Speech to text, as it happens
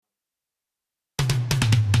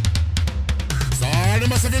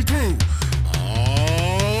7 crew.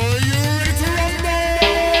 Are you ready to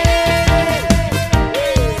rumble?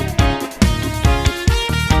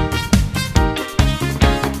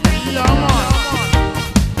 Yeah, man.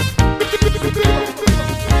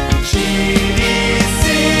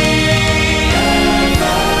 Gdc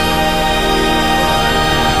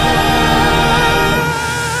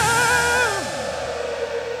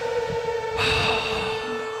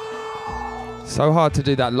So hard to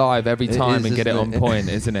do that live every time and get it on isn't it? point,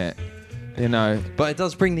 isn't it? You know, But it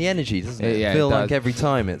does bring the energy, doesn't it? Yeah, I feel it like does. every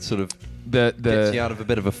time it sort of the gets you out of a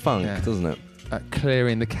bit of a funk, Yeah. doesn't it?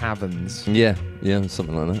 clearing the caverns. Yeah,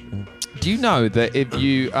 something like that. Yeah. Do you know that if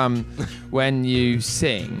you when you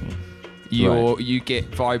sing, you get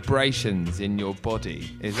vibrations in your body?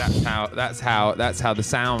 That's how the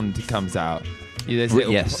sound comes out. There's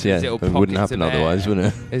little Yes, there's yeah. little It wouldn't pockets happen of otherwise, air. wouldn't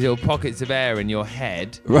it? There's little pockets of air in your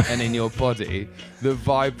head Right. and in your body that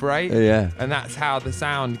vibrate. Yeah. And that's how the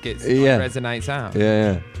sound gets Yeah. resonates out.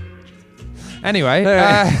 Yeah. Anyway,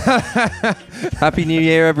 Happy New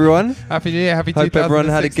Year, everyone. Happy New Year, happy Hope everyone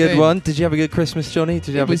had a good 2016. one. Did you have a good Christmas, Johnny?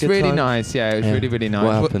 Did you have It was a good really time? nice. Yeah, it was Yeah. really, really nice.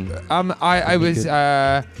 What happened? I was.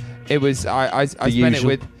 It was. I spent usual? it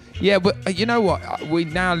with. Yeah, but you know what?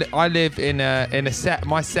 I live in a set.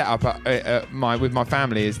 My setup with my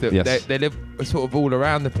family is that Yes. they live sort of all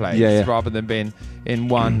around the place, Yeah. rather than being in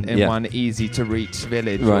one Yeah. one easy to reach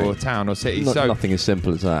village Right. or town or city. Not, so nothing as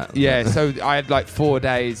simple as that. yeah, so I had like 4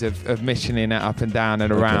 days of missioning it up and down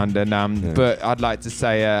and Okay. around, and Yeah. but I'd like to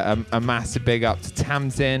say a massive big up to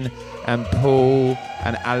Tamsin and Paul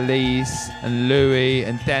and Alice and Louis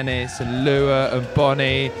and Dennis and Lua and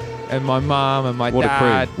Bonnie and my mum and my What a crew.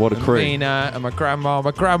 dad What a and crew. Mina and my grandma.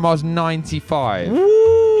 My grandma's 95.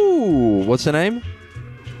 Woo! What's her name?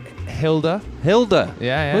 Hilda. Hilda.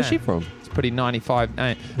 Yeah. Where's she from? It's pretty 95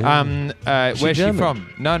 name. Yeah. Where's she German? from?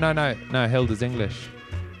 No. Hilda's English.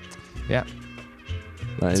 Yeah.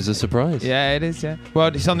 That is a surprise. Yeah, it is. Yeah. Well,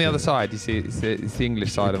 it's on the other side. You see, it's the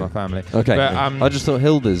English side of my family. Okay. But, I just thought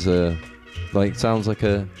Hilda's sounds like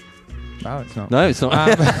a. No, it's not. No, it's not.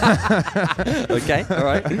 Okay. All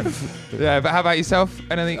right. Yeah, but how about yourself?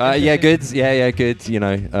 Anything? Yeah, good. Yeah, good. You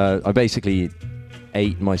know, I basically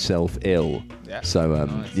ate myself ill. Yeah. So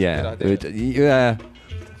Nice. yeah, Good idea.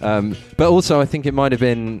 yeah. But also, I think it might have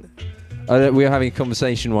been. We were having a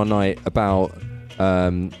conversation one night about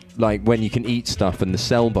like when you can eat stuff and the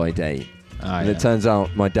sell-by date. And it turns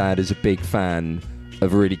out my dad is a big fan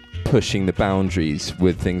of really pushing the boundaries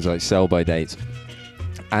with things like sell-by dates.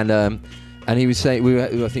 And he was saying I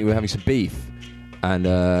think we were having some beef, and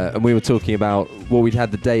we were talking about what we'd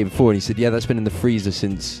had the day before, and he said, "Yeah, that's been in the freezer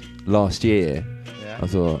since last year." Yeah. I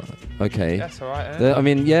thought, okay. That's all right. Isn't it? I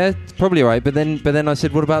mean, yeah, it's probably all right. But then I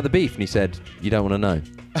said, "What about the beef?" And he said, "You don't want to know."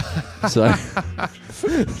 so,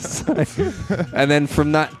 and then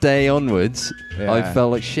from that day onwards, Yeah. I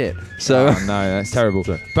felt like shit. So Oh, no, that's terrible.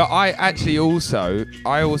 But I actually also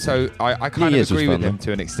I kind New of Year's was agree with fun, him though.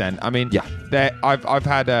 to an extent. I mean, Yeah. I've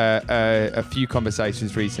had a few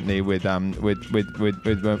conversations recently with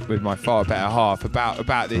my far better half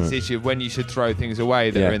about this issue of when you should throw things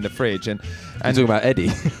away that Yeah. are in the fridge and I'm talking about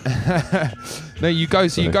Eddie. no, you go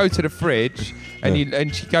to the fridge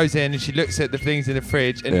and she goes in and she looks at the things in the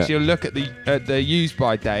fridge and Yeah. she'll look at the use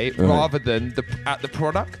by date Right. rather than at the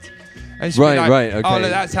product. And she'll be Right, like, right, okay. Oh,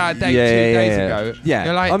 look, that's how I dated 2 yeah, days yeah. ago. Yeah,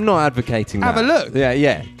 You're like, I'm not advocating have that. a look.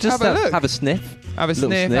 Yeah. Just Have a look. have a sniff. have a little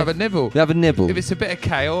sniff, have a nibble. Have a nibble. If it's a bit of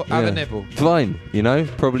kale, have a Yeah. nibble. Fine,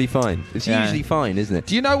 probably fine. It's Yeah. usually fine, isn't it?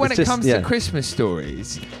 Do you know when It's it just- comes yeah. to Christmas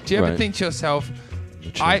stories, do you ever Right. think to yourself,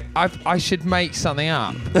 I should make something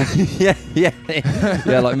up?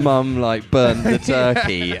 yeah, like mum burnt the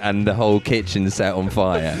turkey and the whole kitchen set on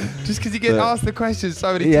fire. Just because you get But- asked the question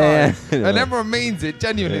so many Yeah, times. yeah. And everyone means it,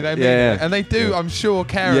 genuinely they mean Yeah, it. And they do, yeah. I'm sure,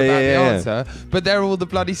 care Yeah, about yeah, the yeah. answer, but they're all the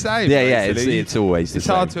bloody same. Yeah, basically. it's always the It's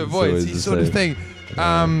same. hard to avoid. always It's the sort of same.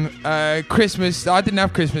 thing. Christmas, I didn't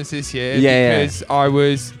have Christmas this year Yeah, because I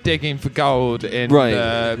was digging for gold in Right,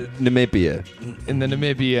 the Namibia.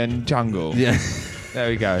 Namibian jungle. Yeah, There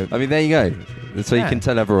we go. I mean, there you go. So Yeah. you can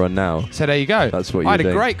tell everyone now. So there you go. That's what I had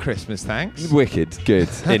you're a doing. great Christmas, thanks. Wicked, good,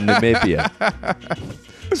 in Namibia.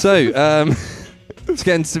 So, let's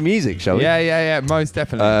get into some music, shall we? Yeah, most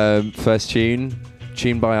definitely. First tune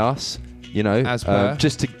by us. You know, As per.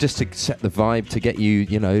 just to set the vibe, to get you,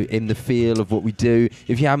 in the feel of what we do.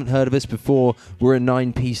 If you haven't heard of us before, we're a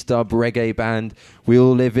 9-piece dub reggae band. We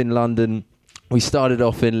all live in London. We started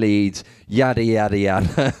off in Leeds, yada, yada,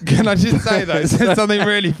 yada. Can I just say though, something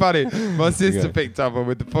really funny? My sister Okay. picked up on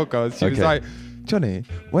with the podcast. She was Okay. like, Johnny,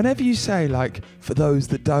 whenever you say for those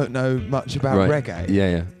that don't know much about reggae,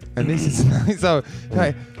 Yeah. and this is so,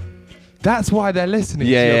 like, That's why they're listening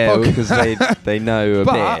to Yeah, your podcast. because they know a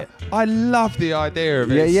but bit. I love the idea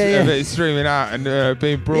of Yeah, of it streaming out and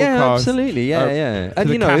being broadcast. Yeah, absolutely. Yeah, yeah. To And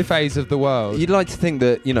the you know, cafes of the world. you'd like to think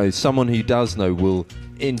that someone who does know will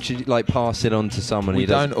pass it on to someone We who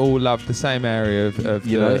don't does. all love the same area of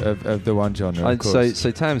the one genre. Of course.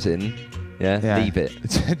 So Tamsin, Yeah. leave it.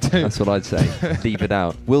 That's what I'd say. Leave it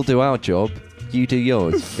out. We'll do our job. You do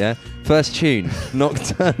yours. Yeah. First tune,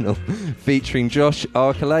 Nocturnal, featuring Josh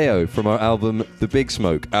Arcaleo from our album The Big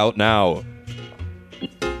Smoke, out now.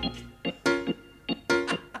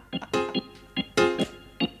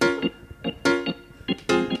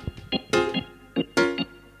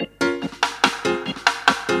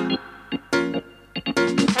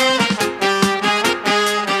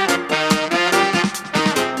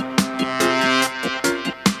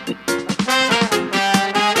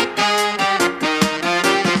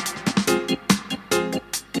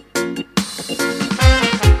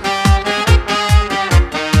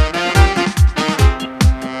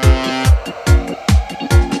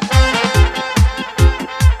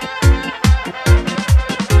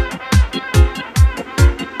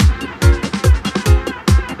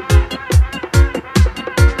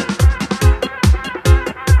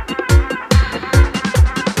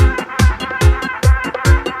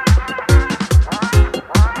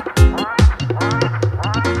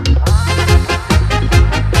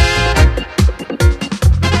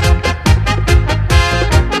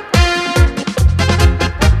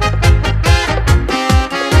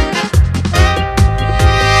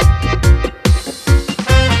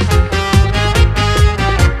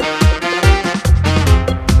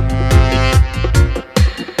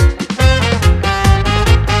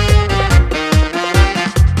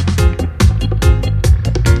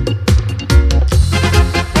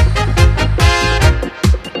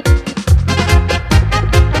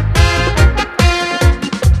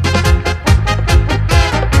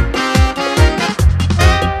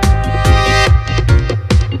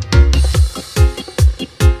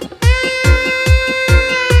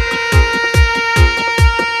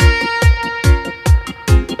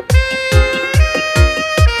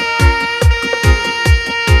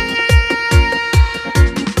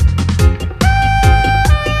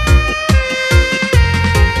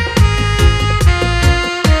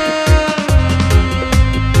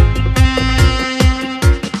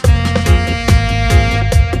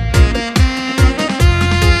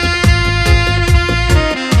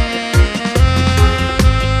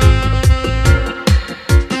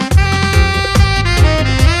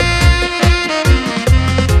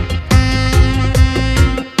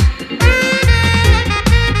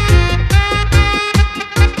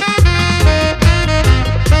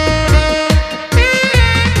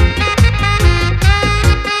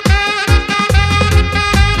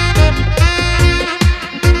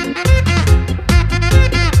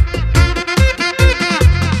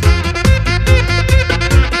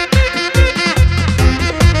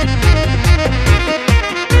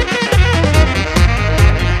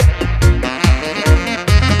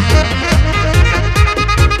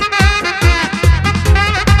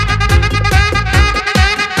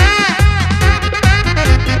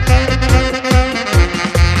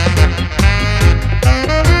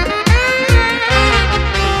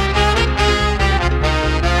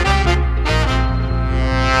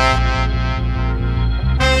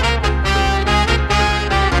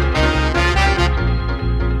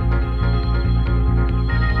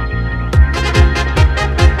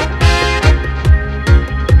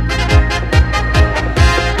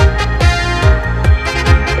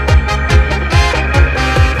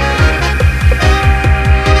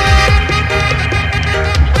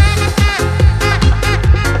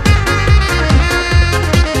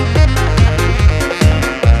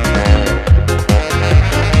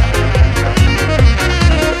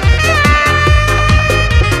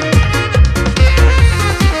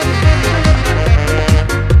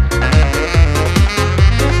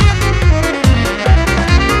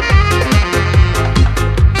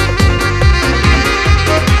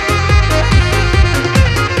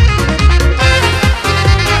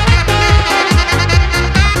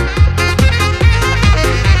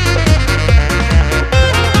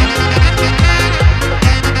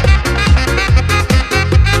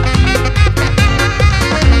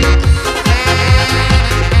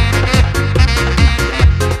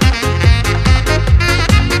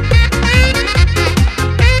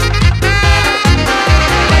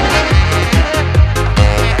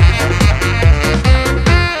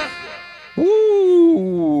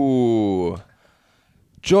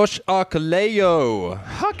 Josh Arcaleo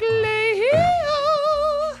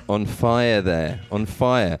On fire there. On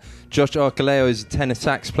fire. Josh Arcoleo is a tenor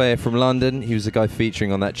sax player from London. He was the guy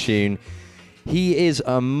featuring on that tune. He is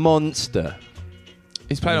a monster.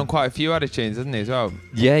 He's played on quite a few other tunes, hasn't he, as well?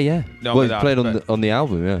 Yeah. Not Well, with he us, played but- on the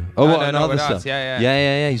album, yeah. Oh, No, what, no, and not other with stuff? us, yeah.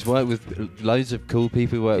 Yeah. He's worked with loads of cool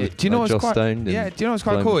people. He worked with Do you know like what's Joss quite? Stone. Yeah. and Do you know what's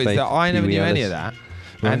quite Blind cool is Faith, that I never Pee Wee knew any Ellis. of that,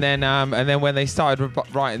 Right. and then when they started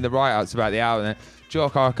writing the write-ups about the album,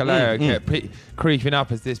 Jock Arcoleo kept creeping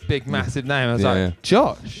up as this big massive name. I was like,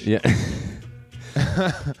 Josh. Yeah.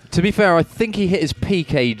 To be fair, I think he hit his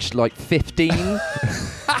peak age like 15.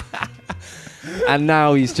 And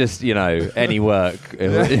now he's just, any work.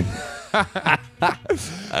 The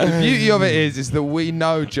beauty of it is that we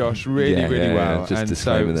know Josh really well, just and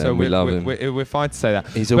disclaimer there, we love him. We're fine to say that.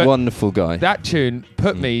 He's a wonderful guy. That tune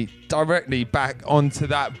put me directly back onto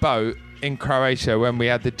that boat in Croatia when we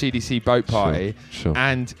had the GDC boat party, Sure.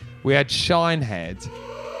 and we had Shinehead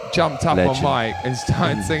jumped up Legend. on mic and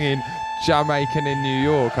started singing Jamaican in New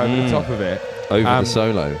York over the top of it. Over the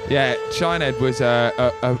solo. Yeah, Shinehead was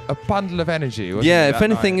a bundle of energy. Wasn't Yeah, it, if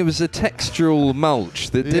anything, night? it was a textural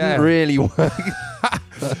mulch that Yeah. didn't really work.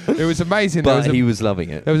 It was amazing. But he was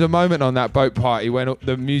loving it. There was a moment on that boat party when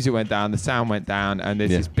the music went down, the sound went down, and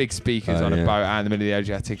there's this big speakers on a boat out in the middle of the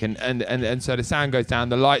Adriatic, and so the sound goes down,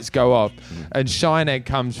 the lights go off, and Shinehead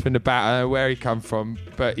comes from the back. I don't know where he come from,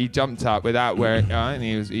 but he jumped up without wearing. I think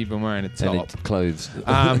he was even wearing a top. Clothes.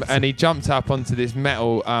 And he jumped up onto this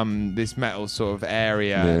metal sort of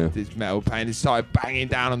area, this metal pane. He started banging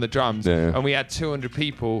down on the drums, and we had 200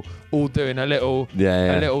 people all doing a little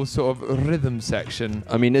sort of rhythm section.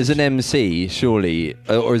 I mean, as an MC, surely,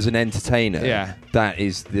 or as an entertainer, Yeah. that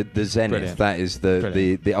is the zenith. Brilliant. That is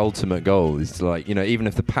the ultimate goal. Is to, like, even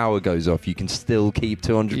if the power goes off, you can still keep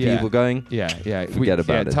 200 people going. Yeah. Forget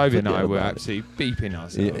about it. Toby and I Forget were about it. absolutely beeping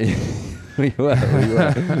ourselves. we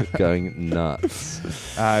were going nuts.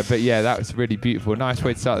 But yeah, that was really beautiful. Nice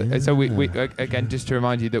way to start. So we again, just to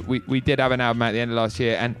remind you that we did have an album at the end of last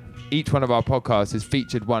year, and each one of our podcasts has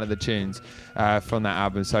featured one of the tunes from that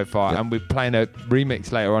album so far, and we're playing a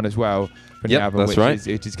remix later on as well from the album, that's right.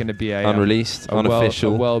 which is going to be a Unreleased,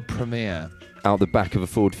 unofficial, world premiere. Out the back of a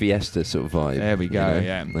Ford Fiesta sort of vibe. There we go.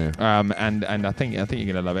 Yeah. Yeah. And I think you're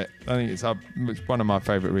gonna love it. I think it's one of my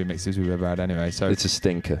favourite remixes we've ever had. Anyway, so It's a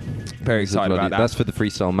stinker. very excited about that. That's for the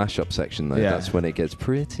freestyle mashup section, though. Yeah. That's when it gets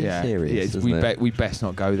pretty serious. We best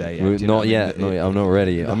not go there yet. Not yet. I'm not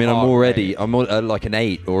ready. I mean, I'm already. I'm like an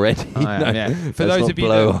 8 already. For those of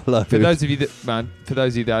you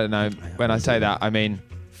that don't know, when I say that, I mean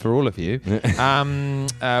for all of you.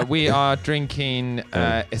 We are drinking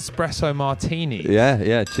espresso martini.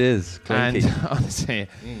 Yeah. Cheers. And Clinky. honestly,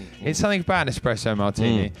 it's something about an espresso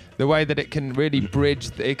martini. The way that it can really bridge.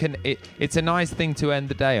 It's a nice thing to end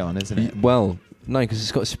the day on, isn't it? Well, no, because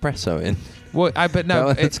it's got espresso in. Well, but no,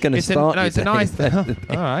 it's going to start. It's a nice. All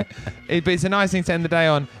right, but it's a nice thing to end the day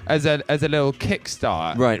on as a little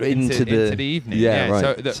kickstart. Right into the evening. Yeah,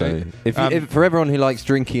 right. So if for everyone who likes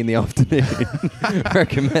drinking in the afternoon,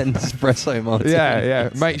 recommend espresso martini. Yeah.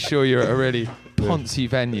 Make sure you're at a really poncy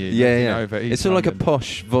venue. Yeah. Over East It's sort of like a London.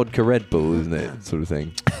 posh vodka Red Bull, isn't it? Sort of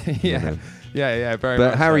thing. Yeah, very But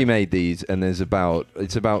much Harry so. made these, and it's about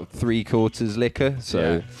 3/4 liquor. So.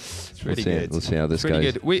 Yeah. Really good. We'll see how this it's really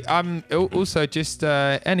goes. good. We also just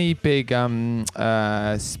any big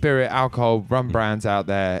spirit alcohol rum brands out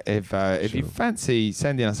there. If you fancy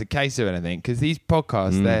sending us a case of anything, because these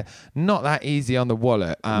podcasts they're not that easy on the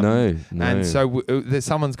wallet. No. And so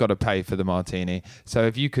someone's got to pay for the martini. So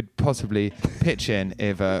if you could possibly pitch in,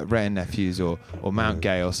 if Red Nephews or Mount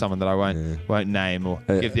Gay or someone that I won't name or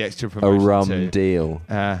give the extra promotion A rum to. deal.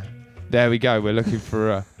 There we go. We're looking for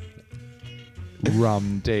a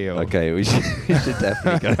rum deal. Okay, we should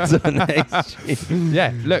definitely go to the next.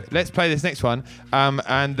 Yeah, look, let's play this next one.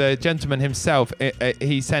 And the gentleman himself,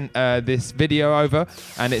 he sent this video over,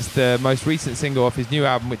 and it's the most recent single off his new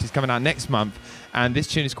album, which is coming out next month. And this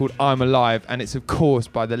tune is called I'm Alive, and it's, of course,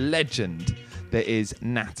 by the legend that is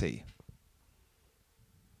Natty.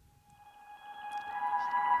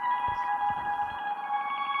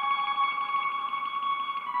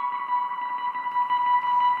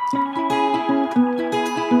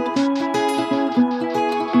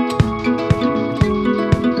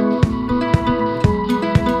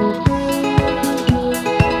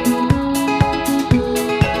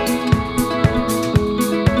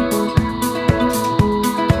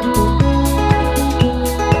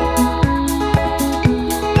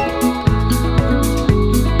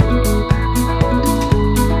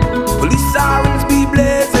 Police sirens be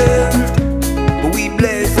blazing, but we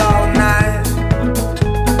blaze all night.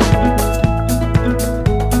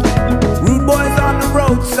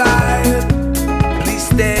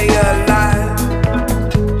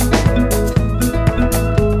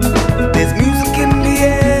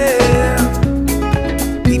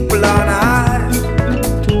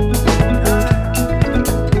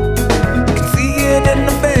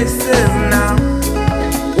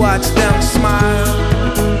 watch them smile,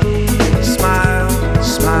 smile,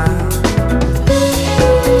 smile.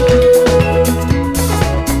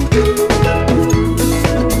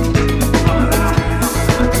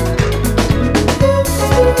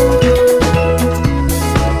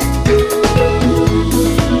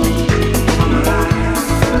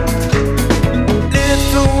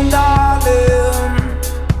 Little darling,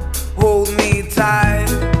 hold me tight.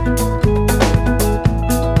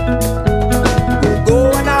 We're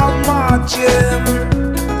going out marching,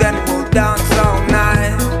 then we'll dance all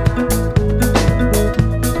night.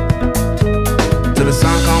 Till the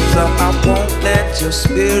sun comes up, I won't let your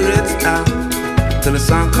spirits down. Till the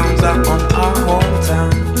sun comes up on our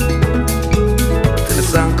hometown. Till the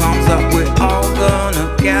sun comes up, we're all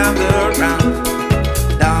gonna gather round.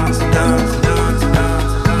 Dance, dance, dance, dance,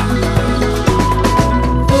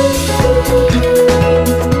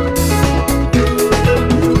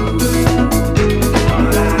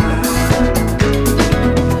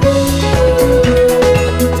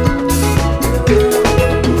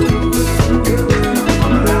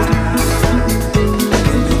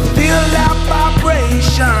 feel that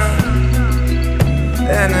vibration,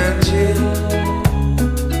 energy,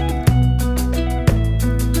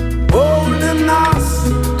 holding us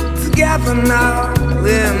together now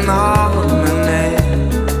in harmony.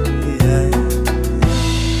 Yeah.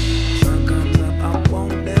 Sun comes up, I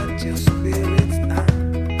won't let your spirits down.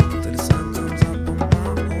 Till the sun comes up on my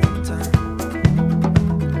hometown.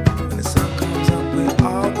 When the sun comes up, we're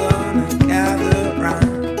all gonna gather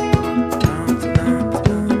round. Dance, dance,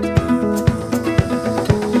 dance, dance.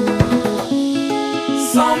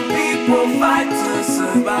 Some people fight to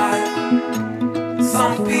survive.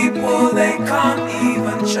 Some people they can't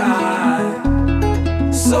even try.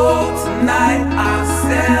 So tonight I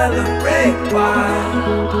celebrate why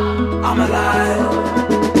I'm alive.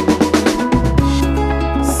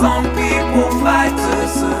 Some people fight to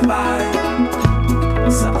survive.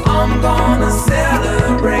 So I'm gonna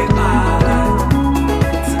celebrate my life.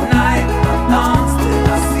 Tonight I dance till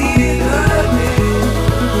I see the day.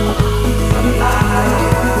 I'm alive.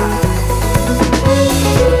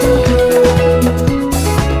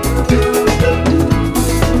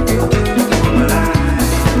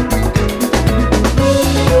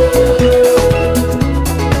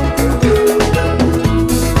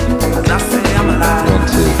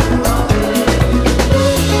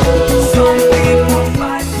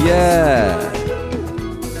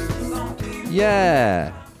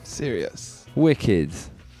 Yeah. Serious. Wicked.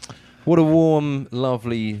 What a warm,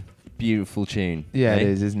 lovely, beautiful tune. Yeah, eh? it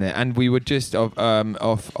is, isn't it? And we were just off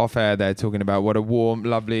air there talking about what a warm,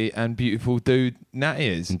 lovely, and beautiful dude Natty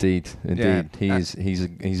is. Indeed. Yeah.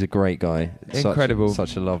 He's a great guy. Incredible.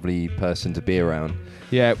 Such a lovely person to be around.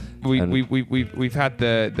 Yeah, we've had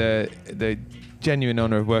the genuine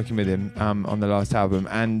honour of working with him on the last album,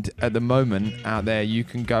 and at the moment out there you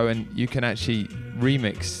can go and you can actually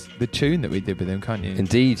remix the tune that we did with him, can't you?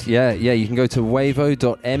 Indeed, yeah. You can go to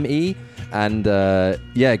wavo.me and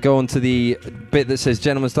go on to the bit that says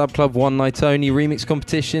Gentleman's Dub Club One Night Only Remix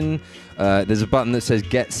Competition. There's a button that says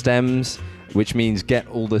Get Stems, which means get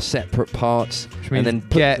all the separate parts, which means and then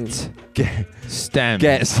get stems.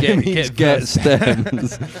 Get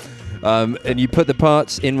stems. And you put the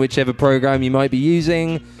parts in whichever program you might be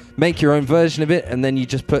using, make your own version of it, and then you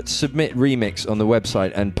just put submit remix on the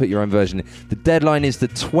website and put your own version. The deadline is the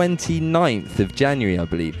 29th of January, I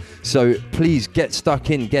believe. So please get stuck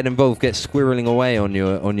in, get involved, get squirreling away on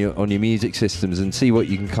your music systems and see what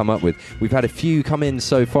you can come up with. We've had a few come in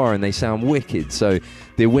so far and they sound wicked. So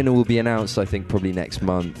the winner will be announced, I think, probably next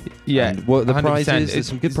month. Yeah. And what are the prizes? There's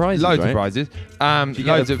some good prizes, loads right? of prizes.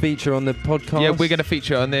 Loads of feature on the podcast. Yeah, we're going to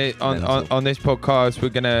feature on this podcast. We're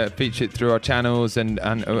going to feature it through our channels, and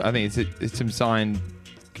I think it's some signed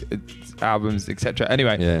albums, etc.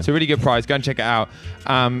 Anyway, it's a really good prize. Go and check it out.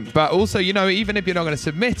 But also, even if you're not going to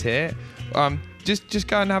submit it, just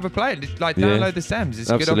go and have a play. Like download the stems.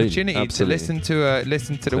 It's a good opportunity to listen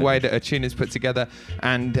to the way that a tune is put together,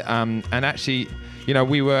 and actually.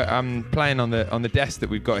 We were playing on the desk that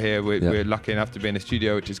we've got here. We're lucky enough to be in a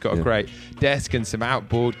studio which has got a great desk and some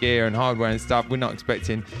outboard gear and hardware and stuff. We're not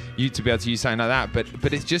expecting you to be able to use something like that,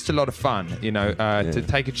 but it's just a lot of fun, to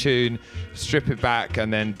take a tune, strip it back,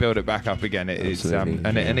 and then build it back up again. It is, and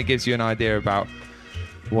it gives you an idea about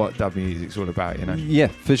what dub music's all about. Yeah,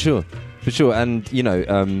 for sure, and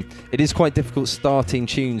it is quite difficult starting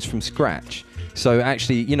tunes from scratch. So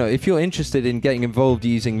actually, if you're interested in getting involved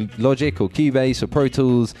using Logic or Cubase or Pro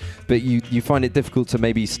Tools, but you find it difficult to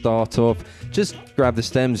maybe start off, just grab the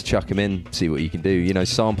stems, chuck them in, see what you can do.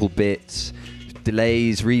 Sample bits,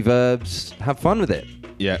 delays, reverbs, have fun with it.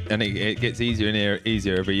 Yeah, and it gets easier and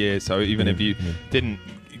easier every year. So even if you didn't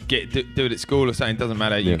do it at school or something, doesn't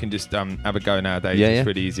matter. You can just have a go nowadays. It's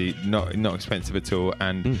really easy, not expensive at all,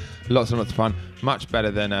 and lots and lots of fun. Much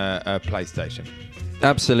better than a PlayStation.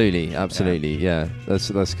 Absolutely. Yeah.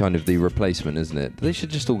 That's kind of the replacement, isn't it? They should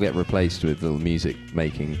just all get replaced with little music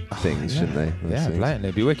making things, shouldn't they? Blatantly,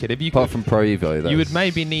 it'd be wicked. Apart from Pro Evo, you would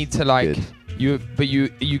maybe need to like you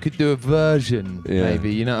could do a version,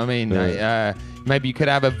 maybe. You know what I mean? Yeah. Like, maybe you could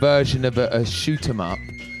have a version of a shoot 'em up,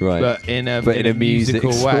 right? But in a musical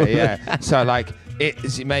way. Yeah. So like.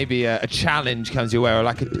 Maybe a challenge comes your way, or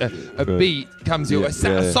like a beat comes your way,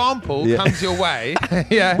 a sample comes your way.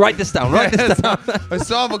 Yeah. Write this down. A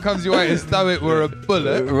sample comes your way as though it were a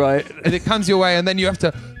bullet. Right. And it comes your way, and then you have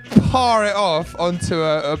to par it off onto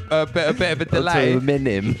a bit of a delay. Onto a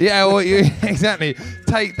minim. Yeah. Well, exactly.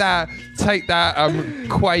 Take that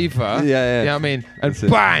quaver. Yeah. You know what I mean? And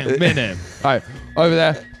bang, minim. Right, over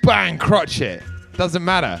there, bang, crotch it. Doesn't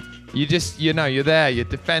matter. You just, you're there, you're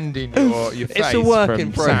defending your face. It's a work from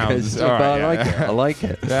in progress, sounds. but Right, I like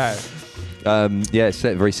it. Yeah. It's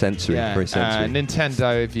very sensory. Very sensory.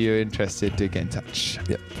 Nintendo, if you're interested, do get in touch.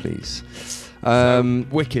 Yeah, please.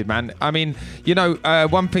 Wicked, man. I mean,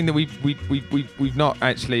 one thing that we've not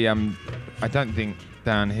actually, I don't think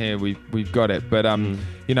down here we've got it, but a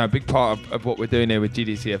big part of what we're doing here with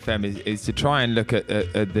GDC FM is to try and look at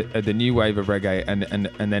the new wave of reggae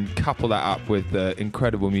and then couple that up with the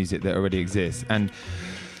incredible music that already exists. And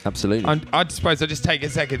absolutely, I suppose I'll just take a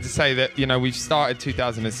second to say that we've started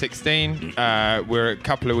 2016. We're a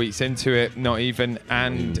couple of weeks into it, not even,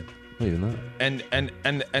 and not even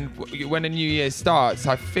that. And when a new year starts,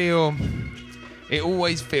 I feel. It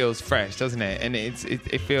always feels fresh, doesn't it? And it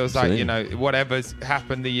feels absolutely. like, whatever's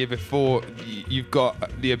happened the year before, you've got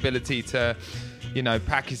the ability to,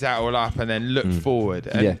 package that all up and then look forward.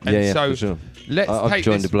 And, so for sure. I've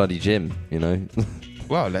joined a bloody gym,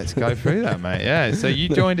 Well, let's go through that, mate. Yeah, so you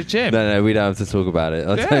joined a gym. No, we don't have to talk about it.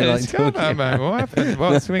 Let's go about it, man. What happened?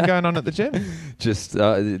 What's been going on at the gym? Just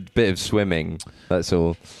a bit of swimming, that's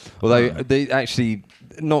all. Although, they actually,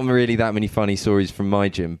 not really that many funny stories from my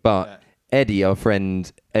gym, but... Yeah. Eddie, our friend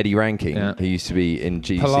Eddie Ranking, who used to be in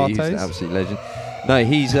GC, Pilates? he's an absolute legend. No,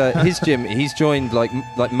 he's his gym. He's joined like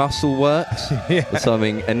Muscle Works or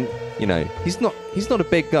something, and he's not a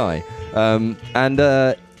big guy. And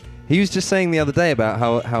he was just saying the other day about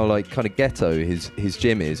how like kind of ghetto his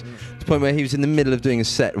gym is, to the point where he was in the middle of doing a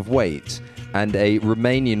set of weights, and a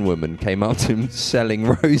Romanian woman came up to him selling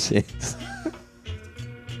roses.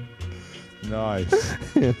 Nice.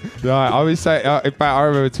 Right, I was saying. I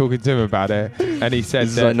remember talking to him about it, and he said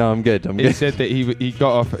that. Like, no, I'm good. He said that he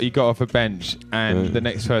got off a bench, and the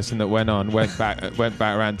next person that went back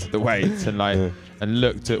around to the weights and and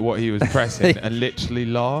looked at what he was pressing and literally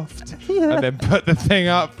laughed, and then put the thing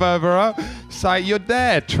up further up. It's like, you're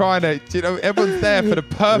there trying to, everyone's there for the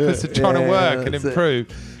purpose of trying to work and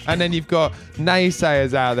improve. And then you've got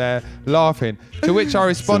naysayers out there laughing. To which I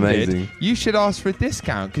responded, "You should ask for a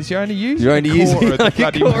discount because you're only using a quarter of the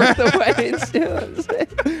bloody weights."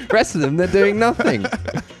 Rest of them, they're doing nothing.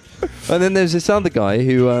 And then there's this other guy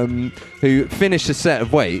who finished a set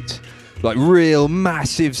of weights, like real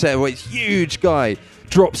massive set of weights, huge guy,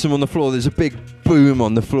 drops them on the floor. There's a big boom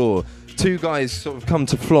on the floor. Two guys sort of come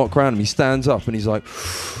to flock around him. He stands up and he's like,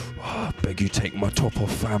 I beg you take my top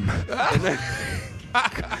off, fam.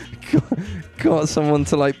 Got someone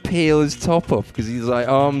to like peel his top off because he's like,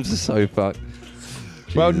 arms are so fucked.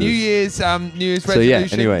 Well, New Year's resolutions. So yeah,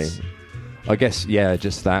 anyway, I guess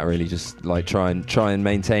just that really, just like try and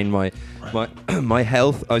maintain my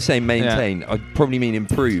health. I say maintain. I probably mean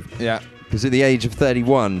improve. Yeah. Because at the age of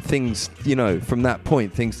 31, things, from that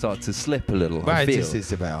point, things start to slip a little. Well, I feel.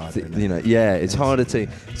 it's about it's harder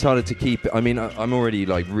to keep it. I mean, I'm already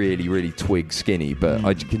like really, really twig skinny, but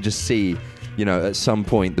I can just see. At some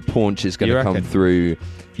point the paunch is going to come through.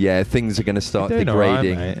 Yeah, things are going to start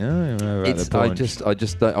degrading. Right, I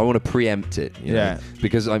want to preempt it.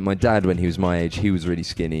 Because like my dad, when he was my age, he was really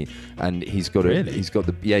skinny, and he's got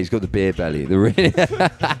the beer belly.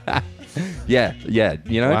 Yeah.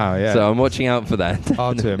 Wow, yeah. So I'm watching out for that.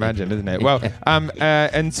 Hard to imagine, isn't it? Well,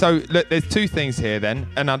 and so look, there's two things here then,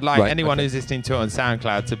 and I'd like anyone who's listening to it on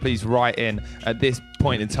SoundCloud to please write in at this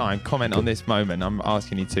point in time, comment on this moment. I'm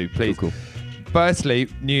asking you to, please. Cool. Firstly,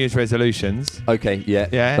 New Year's resolutions. Okay, yeah,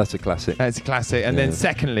 that's a classic. That's a classic. And then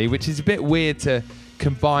secondly, which is a bit weird to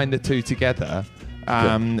combine the two together,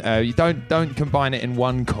 you don't combine it in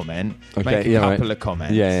one comment. Make a couple of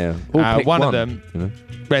comments. Yeah. One of them,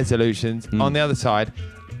 resolutions. On the other side,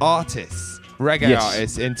 artists, reggae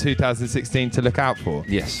artists in 2016 to look out for.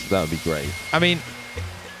 Yes, that would be great. I mean,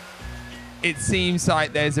 it seems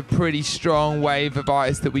like there's a pretty strong wave of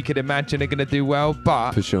artists that we could imagine are going to do well,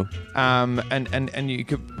 but For sure. And you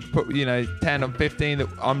could put 10 or 15 that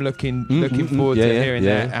I'm looking forward to hearing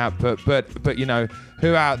their output, but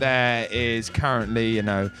who out there is currently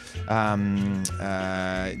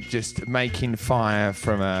just making fire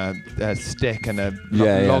from a stick and a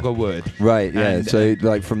log of wood, right? Yeah. And, so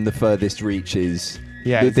like from the furthest reaches.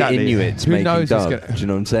 Yeah, the exactly. Inuits Who making knows dub. what's Do you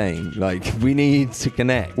know what I'm saying? Like, we need to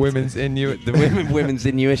connect. Women's Inuit. The women's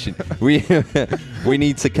Inuition. We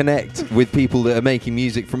need to connect with people that are making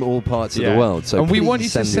music from all parts of the world. So and we want you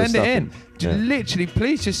to send send it in. Yeah. Literally,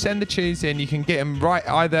 please just send the tunes in. You can get them right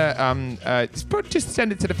either. Just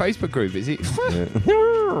send it to the Facebook group. Is it? Send it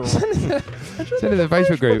to the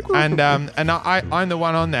Facebook group. And I'm the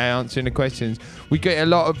one on there answering the questions. We get a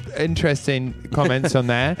lot of interesting comments on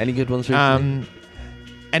there. Any good ones recently?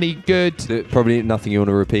 Any good? Probably nothing you want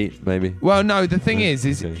to repeat, maybe. Well, no. The thing is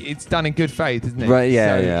it's done in good faith, isn't it? Right.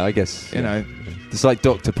 Yeah. So, yeah. I guess. It's like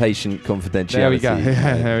doctor-patient confidentiality. There we go.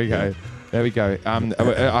 There we go. There we go.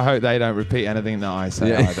 I hope they don't repeat anything that I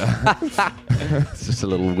say either. It's just a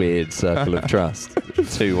little weird circle of trust,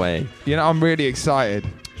 two-way. I'm really excited.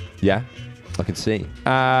 Yeah, I can see.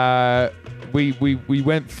 We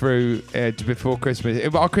went through before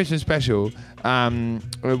Christmas. Our Christmas special.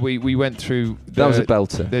 We went through. That was a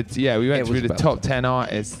belter. We went through the top 10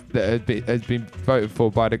 artists that had been voted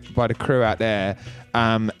for by the crew out there,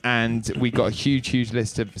 and we got a huge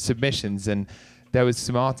list of submissions, and there was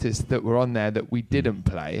some artists that were on there that we didn't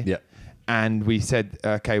play. Yeah. And we said,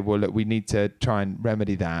 okay, well, look, we need to try and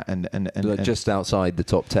remedy that. And just outside the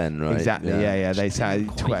top 10, right? Exactly, yeah. They say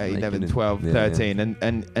 11, 12, 13.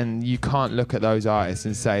 And you can't look at those artists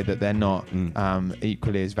and say that they're not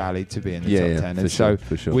equally as valid to be in the top 10. And so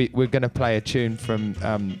we're going to play a tune from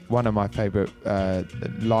one of my favourite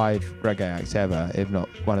live reggae acts ever, if not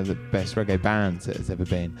one of the best reggae bands that has ever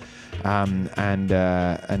been. And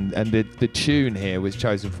the tune here was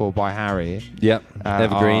chosen by Harry. Yep,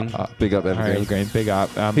 Evergreen. Big up Evergreen. Evergreen, big up.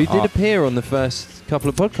 Who did appear on the first couple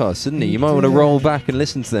of podcasts, didn't he? You might want to roll back and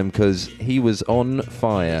listen to them because he was on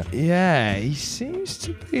fire. Yeah, he seems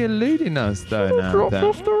to be eluding us though now. Dropped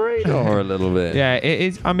off the radar a little bit. Yeah, it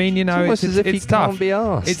is. I mean, it's as if he tough. Can't be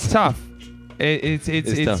asked. It's tough. It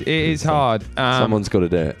is hard. Someone's got to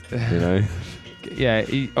do it, Yeah,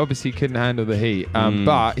 he obviously couldn't handle the heat,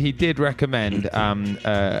 but he did recommend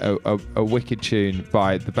a wicked tune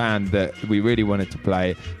by the band that we really wanted to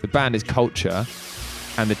play. The band is Culture,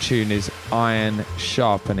 and the tune is Iron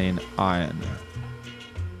Sharpening Iron.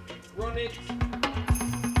 Run it.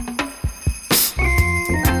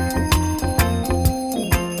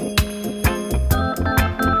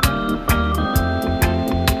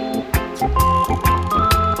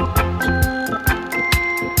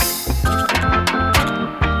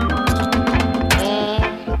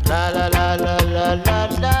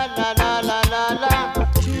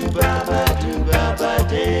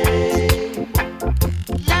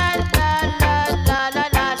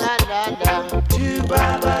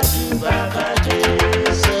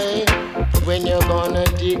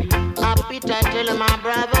 Tell my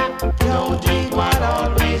brother, don't dig but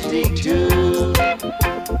always dig two.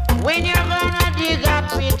 When you're gonna dig up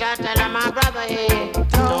Peter, tell my brother, hey,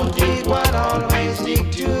 don't dig but always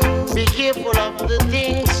dig two. Be careful of the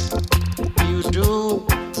things you do,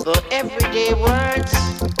 the everyday words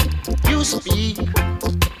you speak.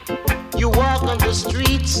 You walk on the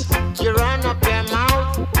streets, you run up your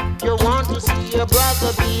mouth. You want to see your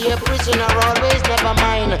brother be a prisoner, always never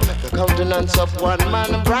mind. The countenance of one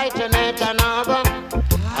man brighteneth another.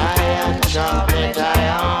 Iron sharpeneth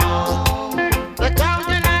iron. The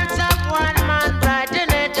countenance of one man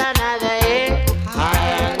brighteneth another.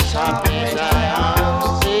 Iron sharpeneth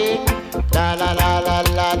iron. Sing la la la la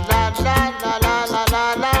la la la la la la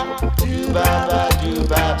la. Do baba do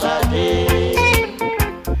baba day.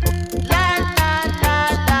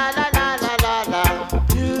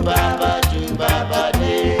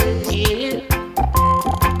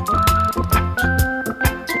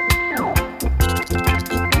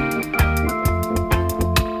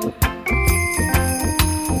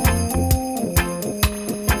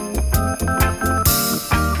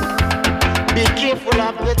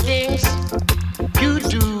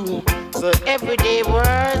 Everyday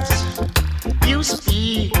words you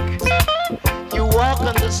speak. You walk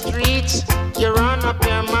on the streets, you run up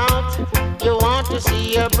your mouth. You want to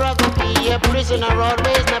see your brother be a prisoner,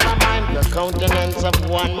 always never mind. The countenance of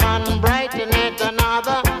one man brighteneth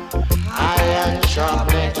another. Iron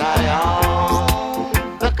sharpeneth iron.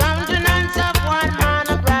 The countenance of one man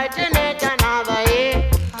brighteneth another.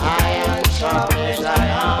 Iron sharpeneth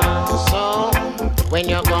iron. So when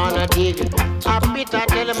you're gonna dig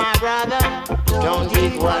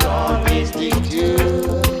always stick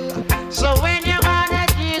to. So when you're gonna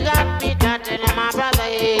dig up Peter, tell him, my brother,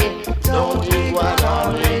 hey, don't dig what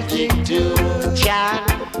always dig to. Chan,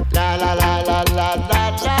 la la la la la la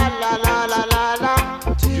la la la la la la,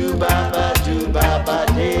 do baba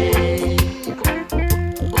day.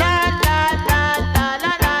 La la la la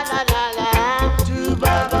la la la la la, do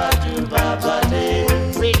baba day.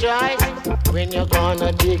 Rejoice when you're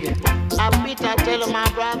gonna dig it. Up Peter, tell him, my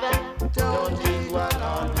brother, don't dig what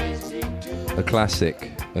always dig to. A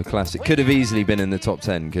classic. Could have easily been in the top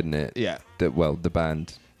 10, couldn't it? Yeah. The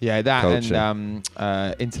band. Yeah, that Culture. and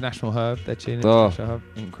International Herb, their tune, Oh. International Herb,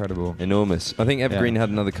 incredible. Enormous. I think Evergreen had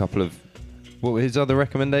another couple of... What were his other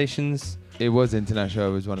recommendations? It was International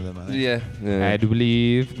Herb was one of them, I think. Yeah. I do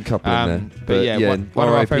believe. A couple in there. But yeah, one of our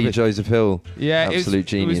R.I.P. favourites. Joseph Hill. Yeah, Absolute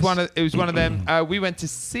genius. It was one of them. We went to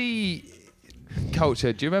see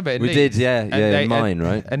Culture. Do you remember? In We Leeds? did, yeah. And Mine,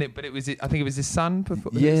 right? But it was. I think it was his son.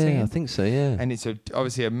 Yeah, I think so, yeah. And it's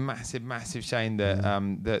obviously a massive shame that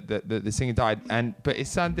the singer died. But his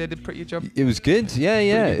son did a pretty job. It was good, yeah.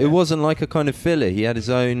 Good, It wasn't like a kind of filler. He had his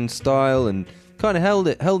own style and kind of held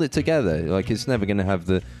it together. Like, it's never going to have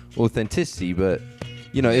the authenticity, but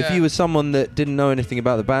you know, if you were someone that didn't know anything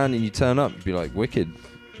about the band and you turn up, you'd be like, wicked.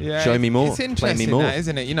 Yeah, Show me more. It's Play interesting, me more. that,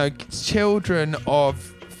 isn't it? You know, children of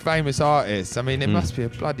famous artists. I mean, it must be a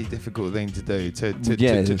bloody difficult thing to do to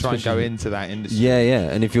try and go into that industry. Yeah.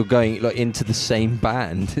 And if you're going like into the same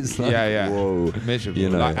band, it's like, whoa, miserable. You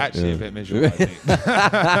know, like actually a bit miserable.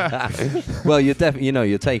 I think. Well, you're definitely,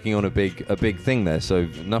 you're taking on a big thing there. So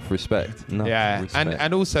enough respect. Respect.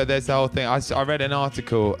 And also there's the whole thing. I read an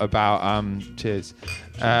article about cheers.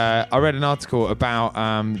 I read an article about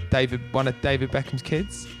one of David Beckham's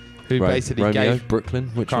kids. Who basically Romeo, gave Brooklyn?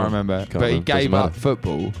 Which can't one? remember, Can't but he remember. gave Doesn't up matter.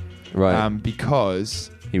 football, Right.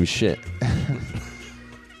 because He was shit.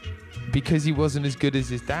 because he wasn't as good as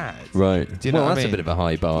his dad. Right. Do you know what I that's mean? a bit of a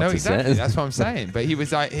high bar No, to exactly. set. That's what I'm saying. But he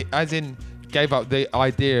was like, as in, gave up the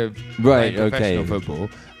idea of Right, playing professional okay. football.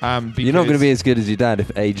 You're not going to be as good as your dad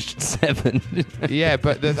if aged 7. Yeah,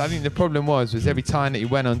 but I think the problem was every time that he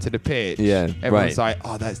went onto the pitch, everyone's like,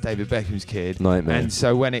 "Oh, that's David Beckham's kid." Nightmare. And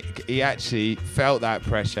so when he actually felt that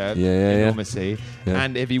pressure Yeah. enormously,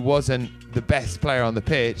 and if he wasn't the best player on the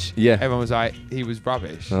pitch, everyone was like, he was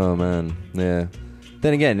rubbish. Oh man, yeah.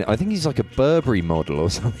 Then again, I think he's like a Burberry model or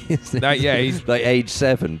something. Isn't he? Yeah, he's like age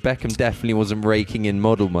 7. Beckham definitely wasn't raking in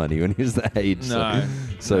model money when he was that age. No.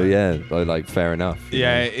 So yeah, like fair enough.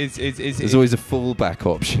 Yeah, There's always a fallback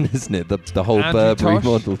option, isn't it? The whole Andrew Burberry Tosh.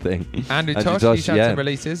 model thing. Andrew Tosh, he's had some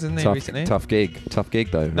releases, hasn't he, recently? Tough gig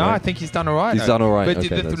though. No, right? I think he's done all right. He's done all right. But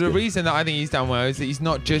okay, the reason that I think he's done well is that he's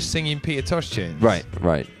not just singing Peter Tosh tunes.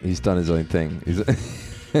 Right. He's done his own thing.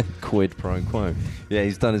 Quid pro quo. Yeah,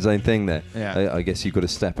 he's done his own thing there. Yeah. I guess you've got to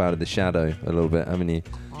step out of the shadow a little bit, haven't you?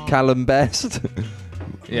 Callum Best.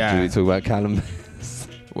 Yeah. Do we talk about Callum Best?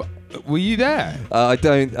 Were you there?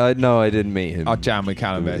 No, I didn't meet him. I jammed with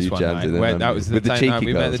Callum Best You one jammed night. with him, That remember? was the With the same night Cheeky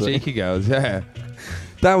we met Girls, the right? Cheeky Girls. Yeah.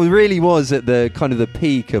 That really was at the kind of the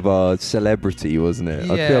peak of our celebrity, wasn't it?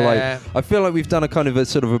 Yeah. I feel like we've done a kind of a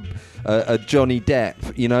sort of a Johnny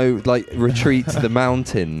Depp, like retreat to the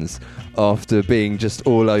mountains after being just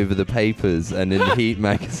all over the papers and in Heat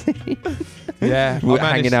magazine. Yeah. We're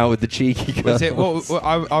hanging out with the Cheeky Girls. Was it? What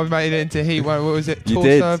I made it into Heat. What was it? You Torso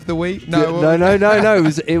did. of the week? No.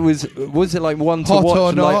 Was it like one to Hot watch?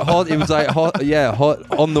 or not? Like hot. It was like hot. Yeah, hot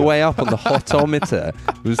on the way up on the hotometer.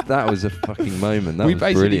 That was a fucking moment. That We was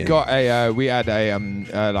basically brilliant. got we had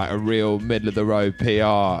like a real middle of the road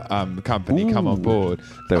PR company come on board.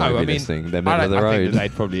 They won't I be mean, listening. They're middle of the I road. think that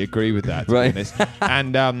they'd probably agree with that, to Right. be honest.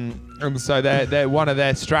 And so their one of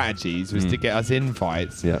their strategies was to get us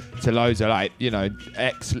invites to loads of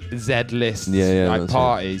ex-Z list that's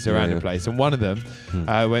parties it. around Yeah. the place. And one of them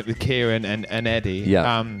went with Kieran and Eddie.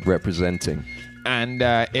 Yeah, representing. And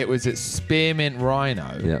it was at Spearmint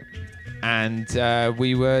Rhino. Yeah. And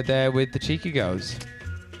we were there with the Cheeky Girls.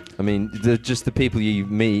 I mean, just the people you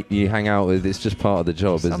meet, you hang out with, it's just part of the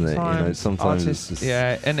job, isn't it? Sometimes it's just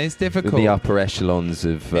and it's difficult. with the upper echelons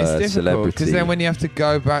of it's difficult celebrity. because then when you have to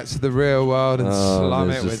go back to the real world and slum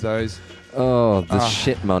there's it with just- those. the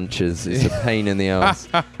shit munchers. It's a pain in the ass.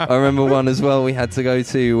 I remember one as well we had to go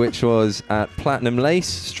to, which was at Platinum Lace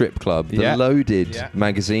Strip Club, the Loaded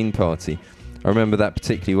magazine party. I remember that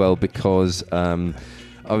particularly well because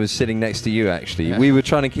I was sitting next to you, actually. Yeah. We were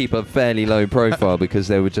trying to keep a fairly low profile because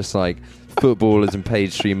there were just like footballers and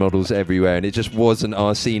page 3 models everywhere, and it just wasn't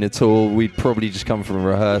our scene at all. We'd probably just come from a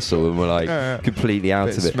rehearsal and were like completely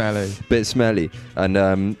out of it. Bit smelly. And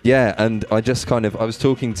and I just I was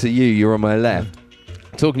talking to you, you're on my left.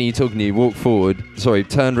 Talking to you, walked forward,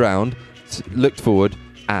 turned round, looked forward,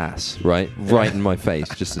 ass, right in my face,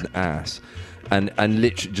 just an ass, and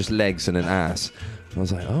literally just legs and an ass. I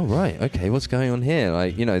was like, oh, right, okay, what's going on here?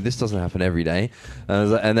 Like, this doesn't happen every day.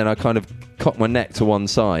 And then I kind of cocked my neck to one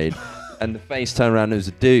side, and the face turned around, and it was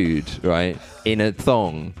a dude, right, in a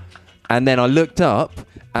thong. And then I looked up,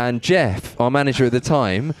 and Jeff, our manager at the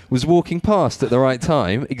time, was walking past at the right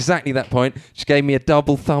time, exactly that point, just gave me a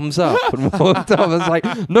double thumbs up and walked up. I was like,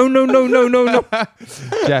 no.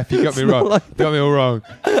 Jeff, you got me wrong. You got me all wrong.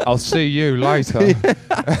 I'll see you later.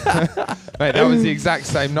 Mate, that was the exact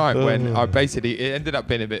same night when I basically, it ended up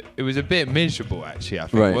being it was a bit miserable actually, I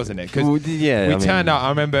think, wasn't it? Because we turned out, I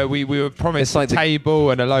remember we were promised a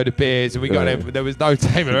table and a load of beers, and we got in, there was no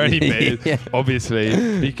table or any beers,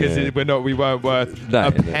 obviously, because we weren't worth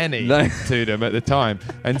a penny to them at the time.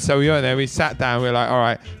 And so we went there, we sat down, we were like, all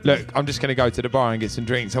right, look, I'm just going to go to the bar and get some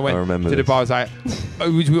drinks. I went to the bar, I was like,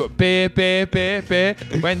 we got beer.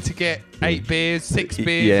 Went to get 8 beers, 6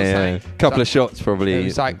 beers or something. Couple of shots probably. It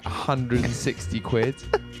was like 160 quid.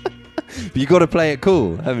 But you got to play it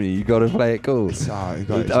cool, haven't you? You got to play it cool.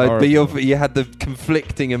 But you had the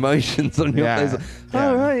conflicting emotions on your face.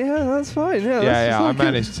 Oh, right, that's fine. I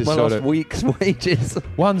managed to sort of week's wages.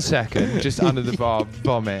 1 second, just under the bar,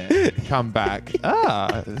 vomit, come back.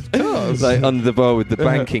 Of course. Like under the bar with the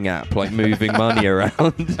banking app, like moving money around.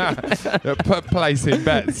 Placing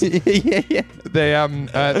bets. And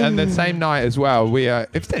the same night as well, we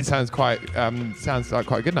if it sounds like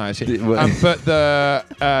quite a good night actually. But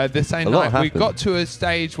the same night we got to a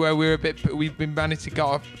stage where we've been managed to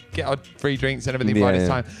get our free drinks and everything by this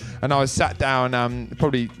time, and I was sat down,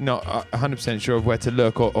 probably not 100% sure of where to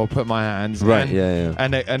look or put my hands.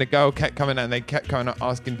 And a girl kept coming and they kept coming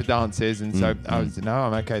asking for dances, and so I was no,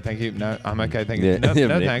 I'm okay, thank you. No, I'm okay, thank you. No,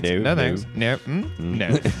 thanks. No, thanks.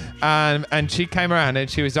 No. And she came around and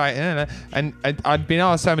she was like, and I'd been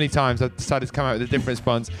asked so many times, I decided to come out with a different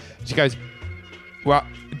response. She goes, well,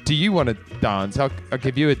 do you want to dance? I'll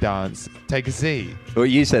give you a dance. Take a seat. Well,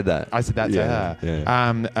 you said that. I said that to her.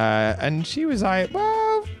 Yeah. And she was like,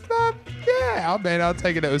 well, yeah, I mean, I'll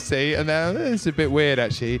take a little seat. And then it's a bit weird,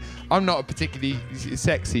 actually. I'm not a particularly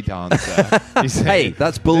sexy dancer. Hey,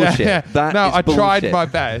 that's bullshit. I tried my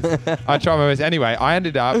best. Anyway, I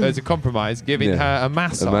ended up, as a compromise, giving her a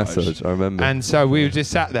massage. I remember. And so we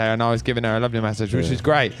just sat there and I was giving her a lovely massage, which was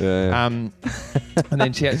great. And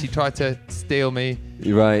then she actually tried to steal me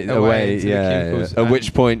away. At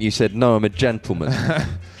which point you said, no, I'm a gentleman.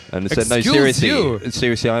 And said, no,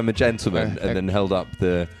 seriously, I'm a gentleman. And then held up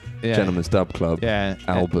the Gentleman's Dub Club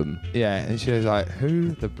album. Yeah, and she was like,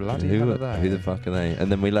 who the bloody hell are they? Who the fuck are they?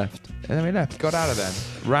 And then we left. Got out of them.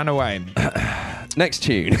 Ran away. Next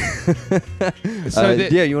tune. You want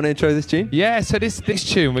to intro this tune? Yeah, so this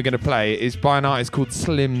tune we're going to play is by an artist called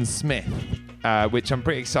Slim Smith. Which I'm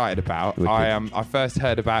pretty excited about. I first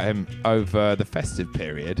heard about him over the festive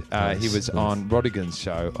period. He was on Rodigan's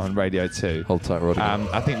show on Radio 2. Hold tight, Rodigan.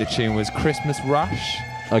 I think the tune was Christmas Rush.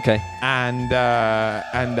 Okay. And then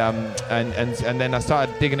I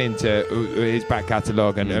started digging into his back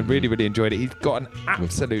catalogue and really, really enjoyed it. He's got an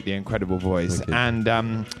absolutely incredible voice. Okay.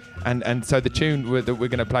 And so the tune that we're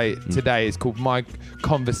going to play today is called My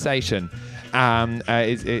Conversation. And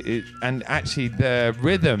actually the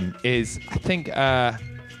rhythm is, I think,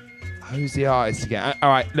 who's the artist again? All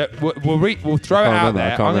right, look, we'll throw it out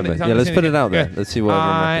there. I can't remember. Let's put it out there. Let's see what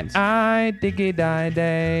everyone reckons. I diggy die.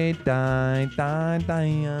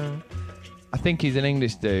 I think he's an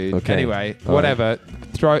English dude. Okay. Anyway, whatever.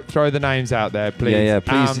 Right. Throw the names out there, please. Yeah.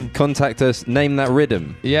 Please contact us. Name that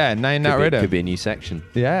rhythm. Yeah, name that rhythm. Could be a new section.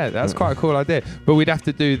 Yeah, that's quite a cool idea. But we'd have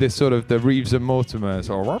to do this sort of the Reeves and Mortimer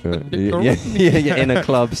sort of in a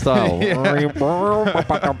club style.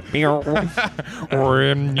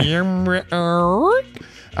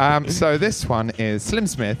 So this one is Slim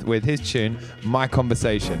Smith with his tune My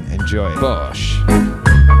Conversation. Enjoy. Bosh.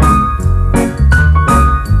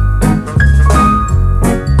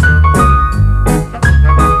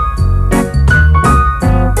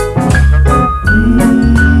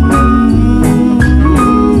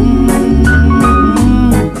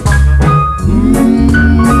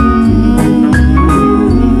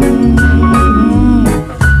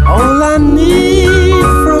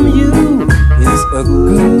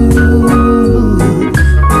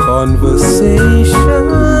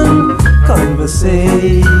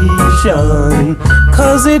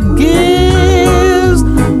 Cause it gives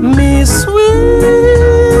me sweet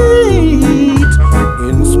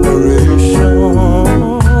inspiration.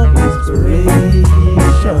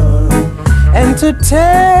 And to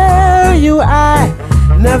tell you I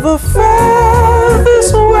never felt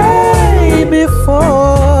this way before.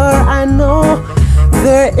 I know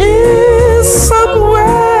there is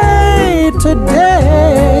somewhere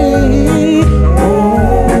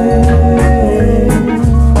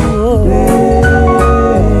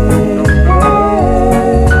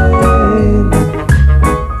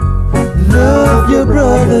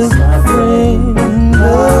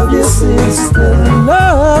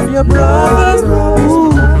your brothers,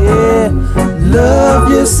 ooh, yeah,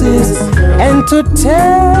 love your sisters. And to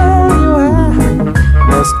tell you I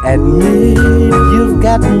must admit you've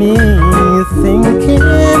got me thinking.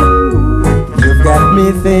 You've got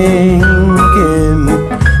me thinking.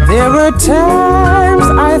 There were times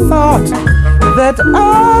I thought that I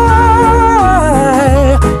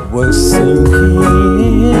was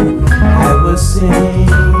sinking. I was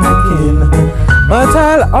sinking. But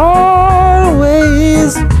I'll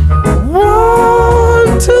always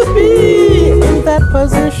want to be in that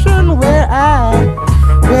position where I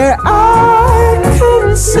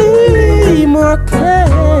can see more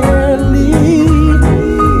clearly.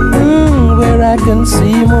 Where I can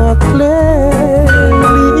see more clearly.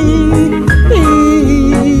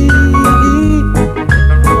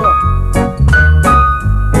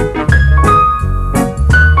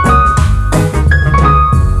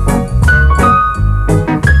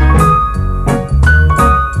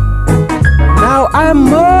 Now I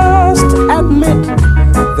must admit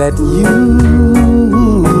that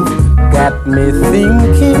you've got me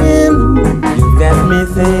thinking. You've got me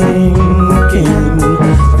thinking.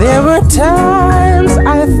 There were times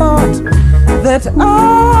I thought that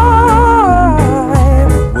I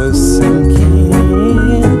was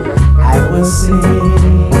sinking. I was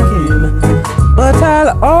sinking. But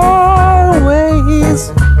I'll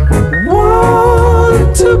always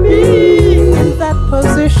want to be in that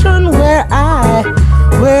position where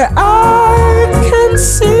I can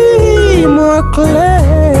see more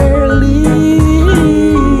clearly.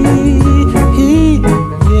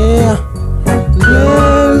 Yeah,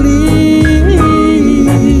 clearly.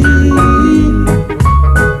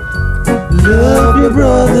 Love your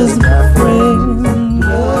brothers, my friend.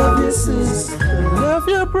 Love your sisters. Love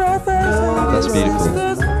your brothers. That's beautiful.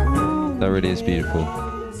 That really is beautiful.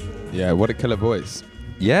 Yeah, what a killer voice.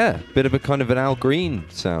 Yeah, bit of a kind of an Al Green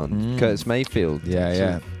sound. Curtis Mayfield.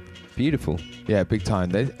 Yeah. Beautiful. Yeah, big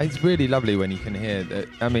time. It's really lovely when you can hear that.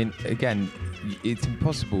 I mean, again, it's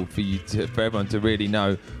impossible for everyone to really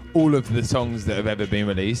know all of the songs that have ever been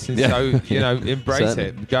released. And so, embrace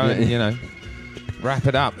it. Go and, wrap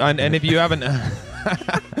it up. And if you haven't...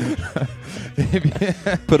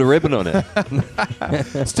 Put a ribbon on it.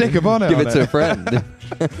 Stick a bonnet Give on it to a friend.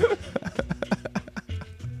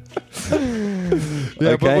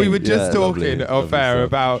 Yeah, but we were Okay, just talking lovely, off air lovely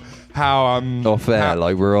about how... Off air,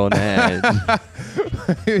 like we're on air.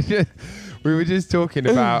 we were just talking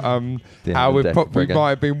about how we might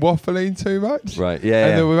have been waffling too much. Right, yeah.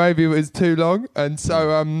 And then maybe it was too long. And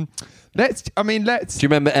so... Let's. Do you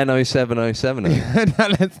remember N0707? No,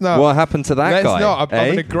 let's not. What happened to that guy? Let's not.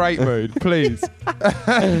 I'm in a great mood. Please.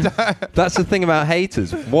 That's the thing about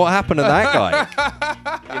haters. What happened to that guy?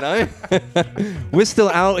 We're still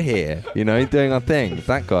out here, doing our thing.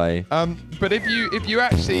 That guy. But if you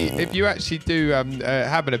actually do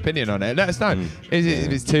have an opinion on it, let us know. Is it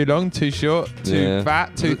if it's too long, too short, too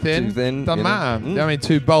fat, too thin? Doesn't matter. I mean,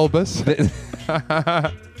 too bulbous.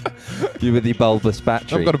 You with the bulbous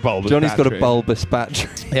battery. I've got a bulbous Johnny's battery. got a bulbous battery.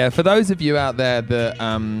 Yeah, for those of you out there that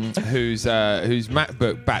whose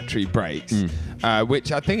MacBook battery breaks,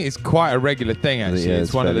 which I think is quite a regular thing actually. Yeah,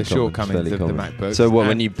 it's one of the shortcomings of the MacBook. So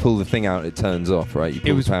when you pull the thing out, it turns off, right? You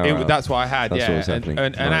pull the power out. That's what I had. That's yeah, what was happening.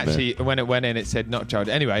 and actually when it went in, it said not charged.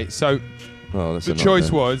 Anyway, so the a choice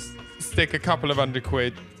nightmare. was stick a couple of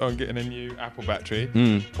 £100 on getting a new Apple battery,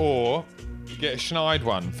 or get a Schneid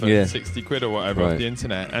one for 60 quid or whatever off the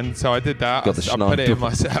internet. And so I did that. I put it in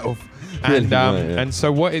myself. And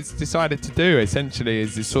so what it's decided to do essentially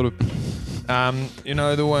is this sort of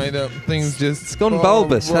the way that things just... It's gone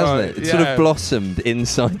bulbous, hasn't it? It's sort of blossomed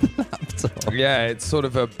inside the laptop. Yeah, it's sort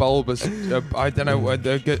of a bulbous... I don't know,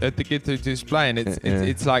 to get to display, and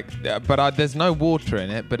it's like... but there's no water in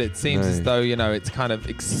it, but it seems as though, it's kind of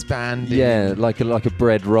expanding. Yeah, like a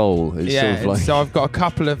bread roll. It's sort of like so I've got a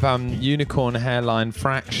couple of unicorn hairline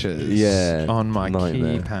fractures on my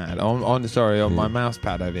keypad. On my mouse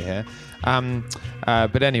pad over here.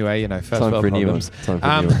 But anyway, first time world for a new one.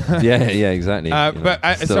 problems. Yeah, exactly.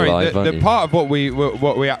 But Still alive, the part of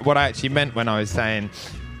what I actually meant when I was saying,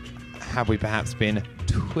 have we perhaps been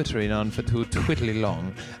twittering on for too twiddly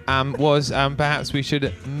long, was perhaps we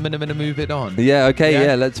should move it on. Yeah, okay,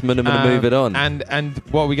 yeah, let's move it on. And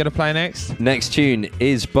what are we going to play next? Next tune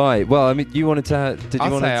is by, well, I mean, you wanted to,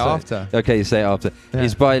 I'll say it after. Okay, you say it after. Yeah.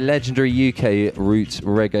 It's by legendary UK roots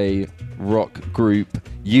reggae rock group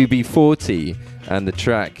UB40, and the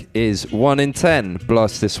track is 1 in 10.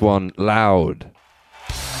 Blast this one loud.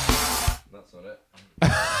 That's not it.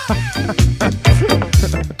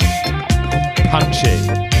 Punchy.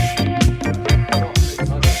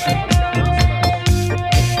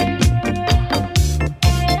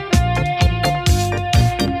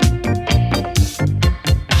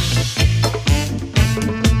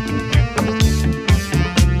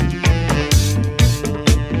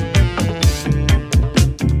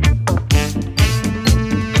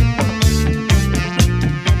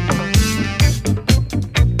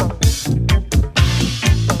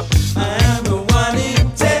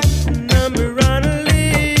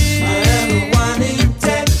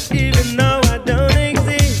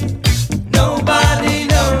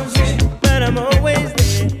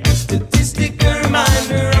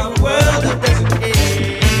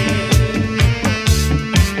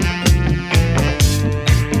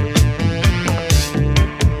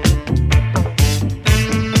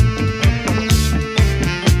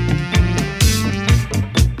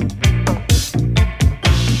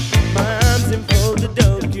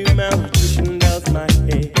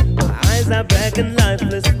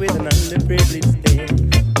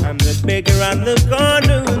 baker on the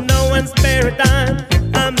corner who no one spare a dime.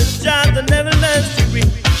 I'm the child that never learns to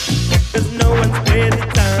read, 'cause no one spares the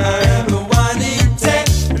time. I am the one in 10,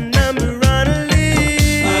 and I'm around to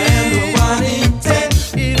leave. I am the one in 10,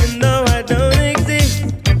 even though I don't exist.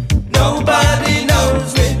 Nobody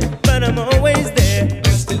knows me, but I'm always there.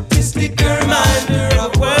 A statistic, a reminder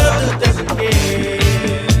of a world that doesn't care.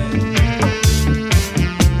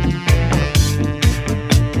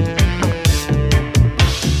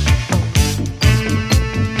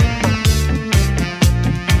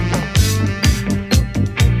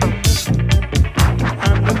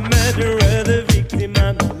 I'm the murderer, the victim,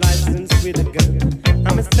 I'm the license with a gun.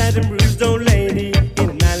 I'm a sad and bruised old lady in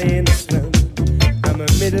an alley in the slum. I'm a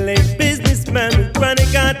middle-aged businessman with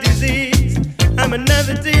chronic heart disease. I'm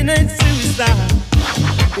another teenage suicide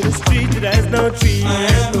in a street that has no trees. I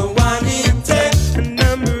am the one in 10, and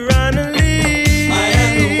I'm around to leave. I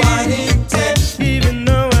am the one in 10, even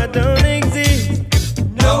though I don't exist.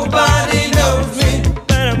 Nobody knows me,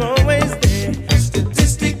 but I'm always there. A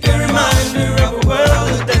statistic, a reminder of a world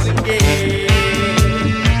that doesn't care.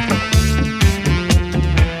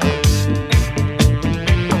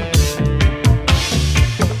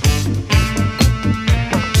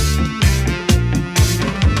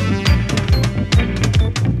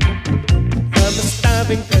 I'm a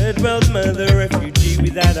starving third world mother, refugee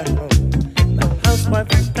without a home. My housewife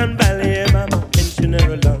from Cannes Valley, and I'm a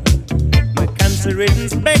pensioner alone. My cancer-ridden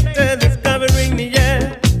spectre that's covering me,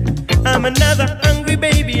 yeah. I'm another hungry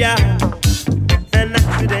baby, an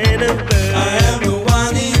accident of birth. I am the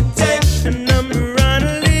one in 10, and I'm around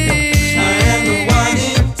to leave. I am the one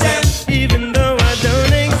in 10, even though I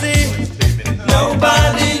don't exist.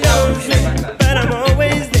 Nobody knows me, but I'm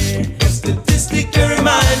always there. A statistic, a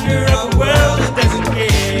reminder of a world that doesn't care.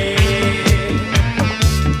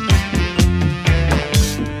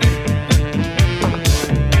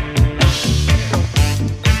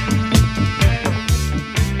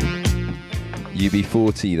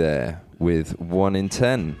 UB40 there with 1 in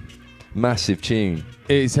 10. Massive tune.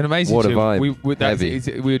 It's an amazing What a tune. vibe. Heavy.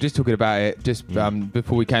 We were just talking about it just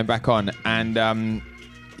before we came back on, and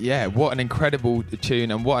yeah, what an incredible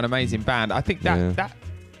tune and what an amazing band. I think that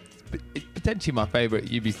it's potentially my favourite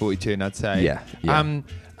UB40 tune, I'd say. Yeah.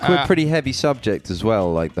 Pretty heavy subject as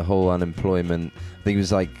well, like the whole unemployment. I think it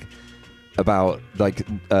was like about like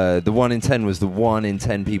the 1 in 10 was the 1 in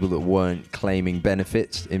 10 people that weren't claiming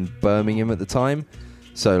benefits in Birmingham at the time.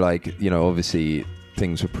 So like, you know, obviously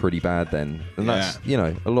things were pretty bad then, and that's, you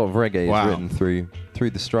know, a lot of reggae is written through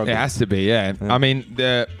the struggle. It has to be, yeah. I mean,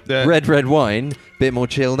 the red wine, bit more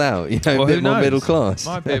chilled out, you know, well, a bit more knows? middle class.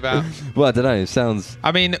 Might be about. Well, I don't know. It sounds.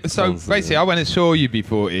 I mean, so basically, I went and saw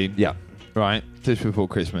UB40. Yeah. Right, just before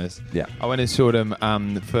Christmas. Yeah. I went and saw them.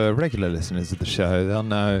 For regular listeners of the show, they'll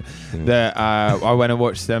know that I went and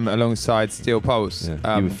watched them alongside Steel Pulse.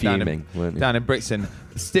 Yeah. You were fuming, weren't you? Down in Brixton.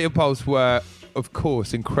 Steel Pulse were, of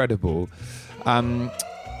course, incredible.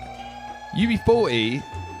 UB40.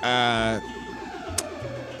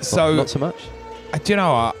 So not so much. Do you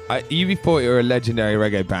know what? UB40 are a legendary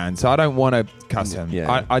reggae band, so I don't want to cuss them.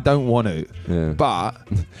 Yeah. I don't want to. Yeah. But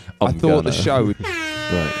I thought the show would.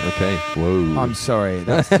 Right, okay. Whoa. I'm sorry.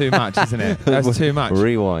 That's too much, isn't it? That's too much.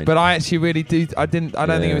 Rewind. But I actually really do. I don't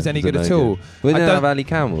think it was any good at all. We didn't have Ali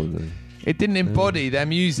Campbell. It didn't embody their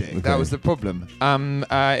music. Okay. That was the problem.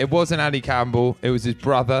 It wasn't Ali Campbell. It was his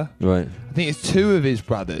brother. Right. I think it's two of his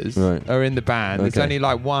brothers are in the band. There's only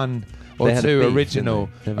like one or two original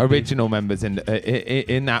members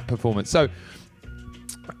in that performance. So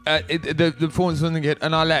the performance wasn't good,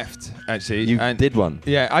 and I left actually. You did one?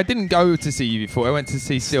 Yeah, I didn't go to see you before. I went to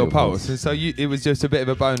see Steel Pulse, and so it was just a bit of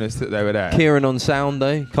a bonus that they were there. Kieran on sound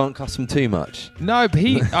though, can't cuss him too much. No, but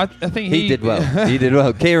I think he did well. He did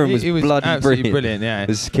well. Kieran was bloody brilliant. Yeah,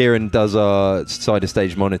 as Kieran does our side of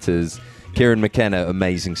stage monitors. Kieran McKenna,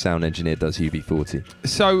 amazing sound engineer, does UB40.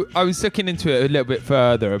 So I was looking into it a little bit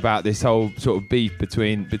further about this whole sort of beef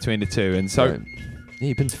between the two, and so. Right. Yeah,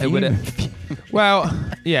 you've been fuming. Well,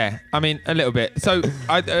 yeah, I mean a little bit. So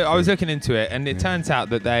I was looking into it, and it turns out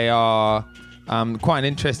that they are quite an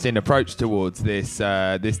interesting approach towards this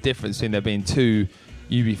difference between there being two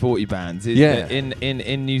UB40 bands.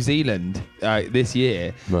 In New Zealand this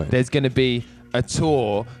year, there's going to be a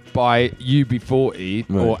tour by UB40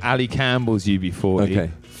 or Ali Campbell's UB40,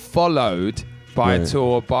 followed by a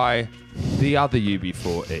tour by the other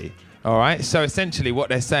UB40. All right. So essentially, what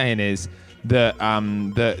they're saying is that the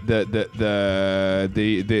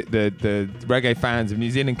reggae fans of New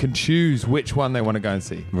Zealand can choose which one they want to go and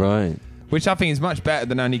see. Right. which I think is much better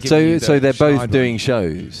than only giving you the So they're both Schneider doing one.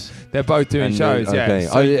 shows. They're both doing shows, okay.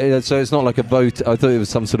 yeah. So it's not like a vote. I thought it was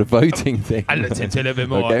some sort of voting thing. I looked into it a little bit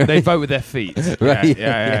more. Okay. They vote with their feet. Right,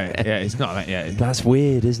 Yeah. It's not like That's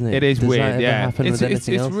weird, isn't it? It is Does weird, that ever yeah. happen It's with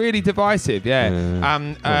anything else? really divisive,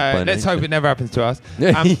 yeah. Let's hope it never happens to us.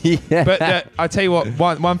 Yeah. But I tell you what,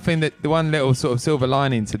 one thing that the one little sort of silver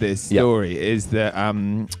lining to this story is that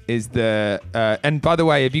and by the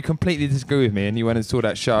way, if you completely disagree with me and you went and saw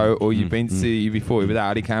that show or you've been to see UB40 without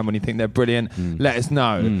Ali Cam when you think they're brilliant, let us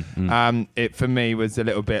know. It for me was a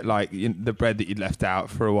little bit like the bread that you'd left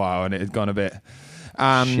out for a while and it had gone a bit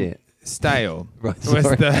Shit. stale. Right, was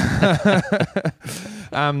sorry.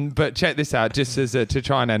 But check this out, just as to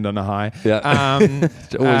try and end on a high. Yeah. Always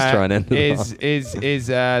try and end on a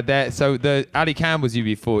high. There? So the Ali Cam was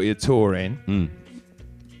UB40 are touring,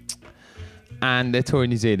 and they're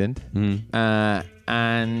touring New Zealand,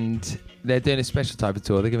 and they're doing a special type of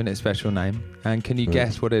tour. They're giving it a special name, and can you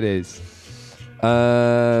guess what it is?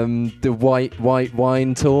 The white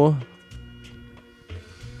wine tour.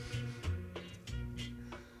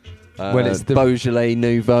 Well, it's the Beaujolais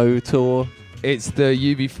Nouveau tour. It's the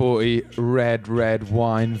UB40 Red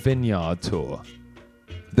Wine Vineyard tour.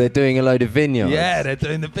 They're doing a load of vineyards. Yeah, they're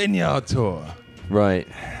doing the Vineyard tour. Right.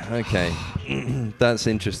 Okay. That's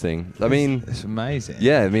interesting. I mean, it's amazing.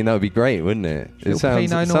 Yeah, I mean that would be great, wouldn't it? It sounds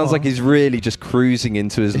Pinot Noir. like he's really just cruising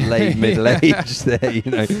into his late middle age there,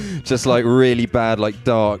 you know, just like really bad, like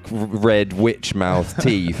dark red witch mouth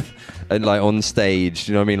teeth, and like on stage,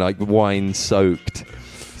 you know what I mean, like wine soaked,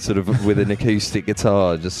 sort of with an acoustic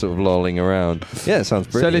guitar, just sort of lolling around. Yeah, it sounds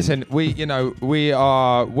brilliant. So listen, we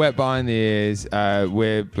are wet behind the ears.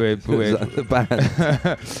 We're Is that the band?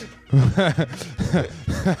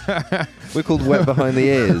 We're called Wet Behind the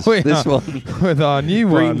Ears. This one with our new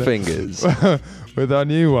Green one. Fingers. With our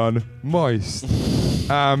new one, Moist.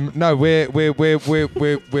 No, we're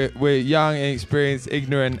young, inexperienced,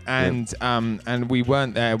 ignorant, and we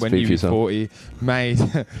weren't there when UB40 made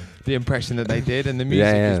the impression that they did, and the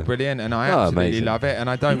music is brilliant, and I absolutely amazing. love it. And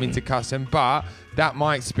I don't mean to cuss them, but that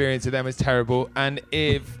my experience of them was terrible. And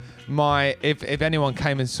if anyone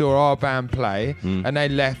came and saw our band play and they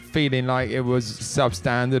left feeling like it was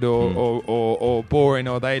substandard or boring,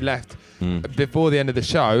 or they left before the end of the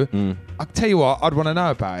show, I'll tell you what, I'd want to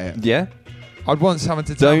know about it. Yeah? I'd want someone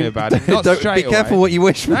to tell me about it. Not straight be careful away. what you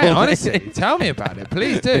wish for. Hey, honestly, tell me about it.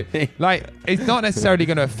 Please do. Like, it's not necessarily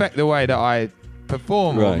going to affect the way that I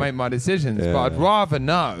perform or make my decisions, but I'd rather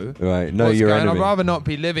know what's going on. I'd rather not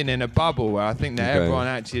be living in a bubble where I think that everyone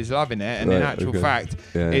actually is loving it, and in actual fact,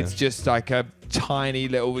 it's just like a tiny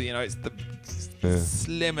little, it's the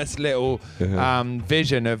slimmest little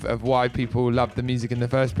vision of why people love the music in the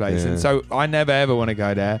first place. And so I never ever want to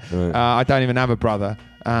go there. I don't even have a brother,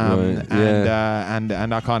 and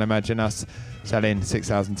I can't imagine us selling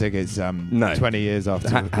 6,000 tickets 20 years after.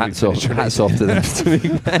 Hats off to them.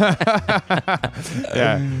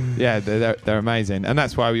 They're amazing, and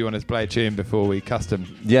that's why we want to play a tune before we custom.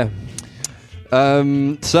 Yeah.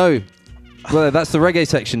 So, well, that's the reggae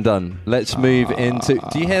section done. Let's move into.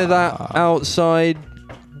 Do you hear that outside?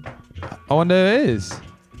 I wonder who it is.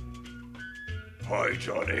 Hi,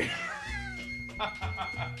 Johnny.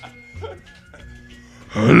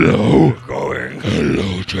 Hello, going.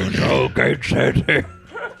 Hello to Hellgate City.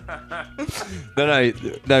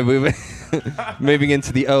 No, we're moving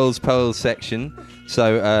into the Earl's Pearls section.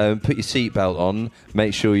 So put your seatbelt on,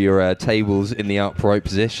 make sure your table's in the upright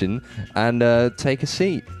position, and take a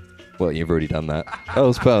seat. Well, you've already done that.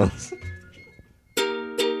 Earl's Pearls.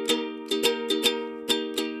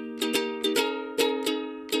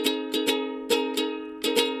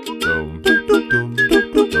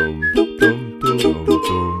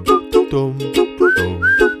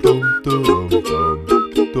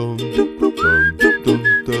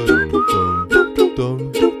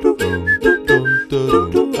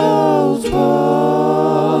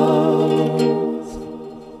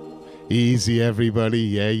 Easy, everybody.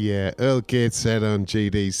 Yeah. Earl Gates said on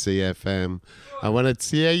GDC FM. I want to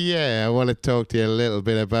talk to you a little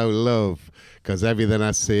bit about love, because everything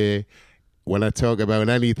I say, when I talk about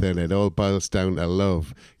anything, it all boils down to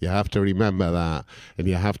love. You have to remember that, and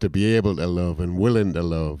you have to be able to love and willing to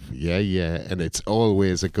love. Yeah, and it's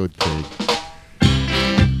always a good thing.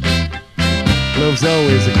 Love's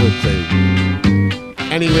always a good thing.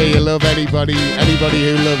 Anyway, you love anybody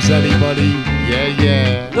who loves anybody.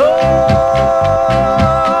 Yeah. Love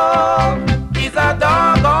is a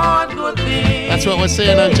doggone good thing. That's what we're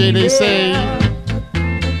saying on GDC.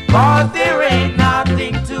 Cause there ain't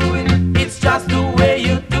nothing to it. It's just the way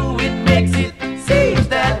you do it makes it seem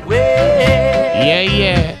that way.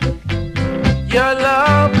 Yeah. Your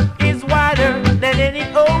love is why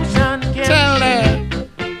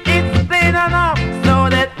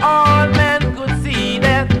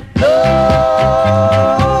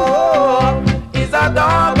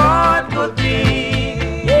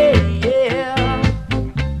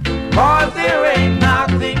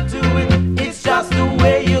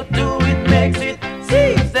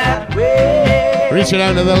Reaching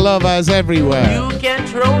out to the lovers everywhere. You can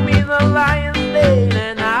throw me the lion's den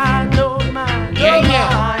and I don't mind. Yeah,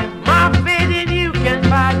 yeah. My faith in you can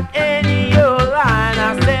fight any old line.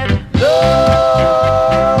 I said, love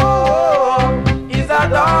is a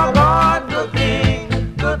doggone good thing,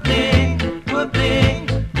 good thing, good thing,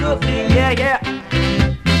 good thing. Yeah, yeah.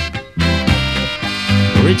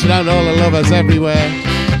 Reaching out to all the lovers everywhere.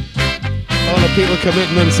 All the people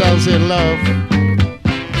committing themselves in love.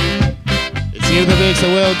 It's you that makes the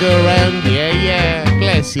world go round. Yeah, yeah.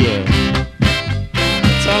 Bless you.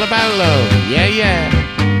 It's all about love. Yeah, yeah.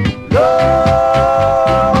 Love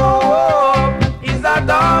is a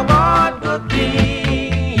doggone good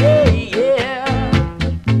thing. Yeah, yeah.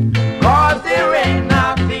 'Cause there ain't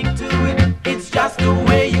nothing to it. It's just the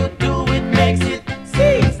way you do it makes it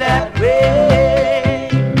seems that way.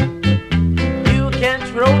 You can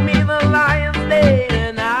throw me the lion's den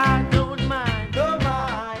and I don't mind, don't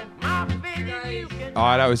mind. My faith in you can.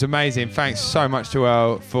 Oh, that was amazing. Thanks so much to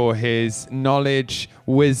Earl for his knowledge,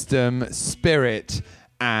 wisdom, spirit,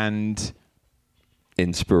 and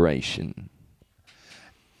Inspiration.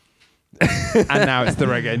 now it's the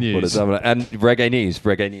reggae news. What is that? And reggae news.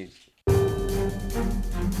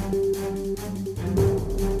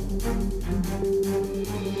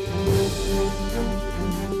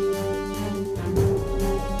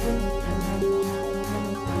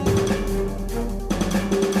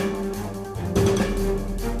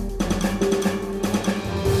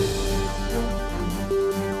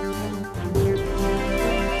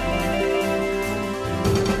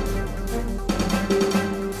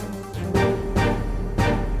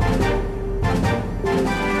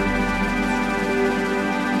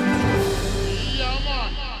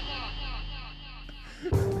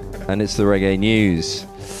 And it's the reggae news.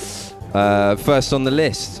 First on the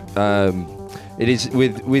list, it is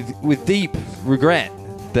with deep regret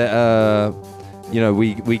that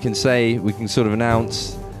we can sort of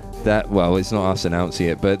announce that. Well, it's not us announcing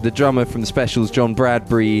it, but the drummer from the Specials, John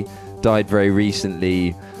Bradbury, died very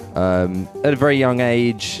recently at a very young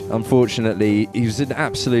age. Unfortunately, he was an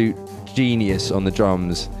absolute genius on the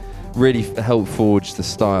drums. Really helped forge the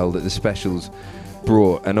style that the Specials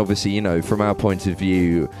brought, and obviously, from our point of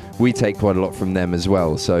view, we take quite a lot from them as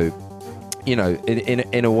well. So, in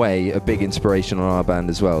a way, a big inspiration on our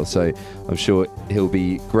band as well. So I'm sure he'll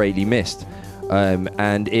be greatly missed.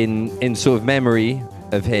 And in sort of memory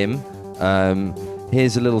of him,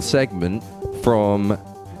 here's a little segment from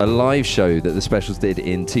a live show that the Specials did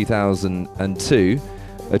in 2002,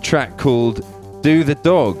 a track called "Do the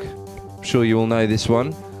Dog." I'm sure you all know this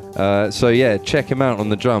one. So yeah, check him out on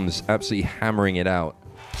the drums, absolutely hammering it out.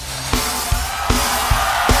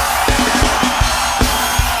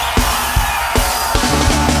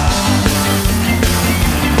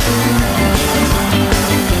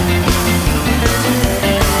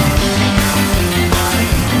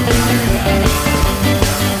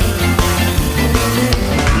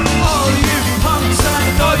 All you punks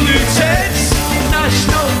and all you teds,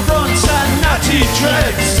 national fronts and natty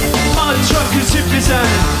dreads, mud truckers, hippies and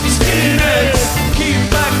skinheads, keep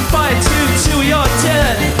back fighting till you're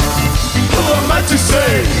dead. Who am I to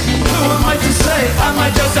say? Who am I to say? Am I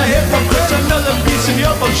just a hypocrite? Another piece of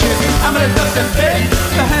your bullshit. Am I just a fit?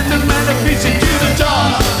 The hand of man a piece of do the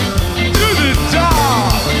dog. Do the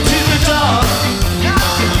dog. Do the dog.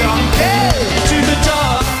 Hey, do the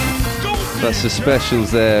dog. That's the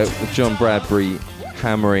Specials there with John Bradbury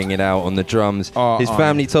hammering it out on the drums. His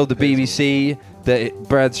family told the BBC that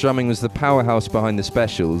Brad's drumming was the powerhouse behind the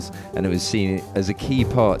Specials, and it was seen as a key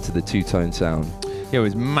part to the two-tone sound. Yeah, it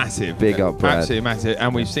was massive. Big up, Brad. Absolutely massive.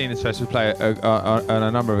 And we've seen the Specials play on a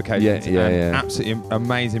number of occasions. Yeah. Absolutely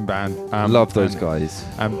amazing band. Love those guys.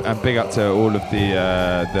 And big up to all of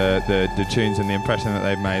the tunes and the impression that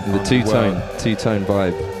they've made. The two-tone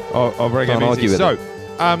vibe. Of reggae Can't music. argue with So, it.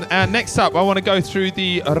 and next up, I want to go through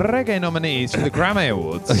the reggae nominees for the Grammy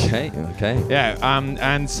Awards. Okay. Yeah,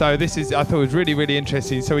 and so this is, I thought it was really, really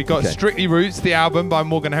interesting. So we got Strictly Roots, the album by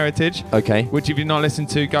Morgan Heritage. Okay. Which if you've not listened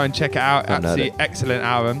to, go and check it out. Absolutely excellent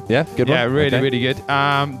album. Yeah, good one. Yeah, really, Okay. really good.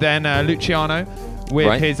 Then Luciano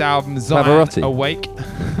with his album Zion Pavarotti. Awake.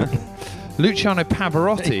 Luciano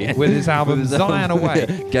Pavarotti with his album Zion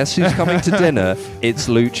Awake. Guess who's coming to dinner? It's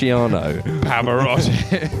Luciano. Pavarotti.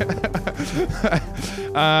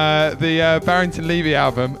 The Barrington Levy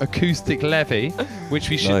album Acoustic Levy, which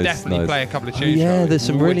we should definitely play a couple of tunes. Yeah, from. there's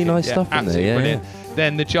some really nice stuff in there. Absolutely Yeah, brilliant.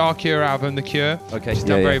 Then the Jar Cure album, The Cure, which is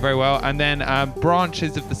done very, very well. And then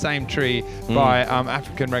Branches of the Same Tree by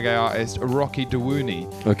African reggae artist Rocky Dewuni.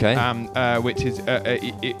 Okay. Which is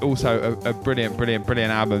also a brilliant, brilliant,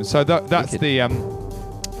 brilliant album. So that's the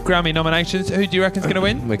Grammy nominations. Who do you reckon's going to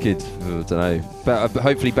win? Wicked. I don't know. But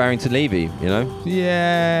hopefully Barrington Levy, you know?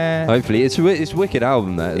 Yeah. Hopefully. It's a wicked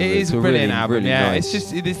album, that. It is a brilliant album, really yeah. nice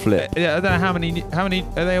It's just flip. I don't know how many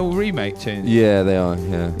are they all remake tunes? Yeah, they are,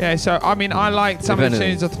 yeah. Yeah, so I mean, I liked some of the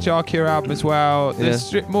anything. tunes off the Jar Cure album as well.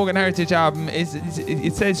 The Yeah. Morgan Heritage album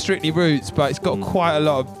it says Strictly Roots, but it's got quite a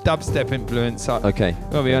lot of dubstep influence. Okay.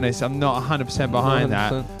 I'll be honest, I'm not 100% behind 100%.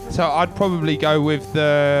 that. So I'd probably go with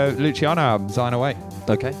the Luciano album, Sign Away.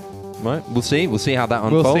 Okay. Right, we'll see how that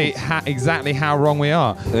unfolds. We'll see exactly how wrong we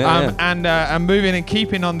are. Yeah. And moving and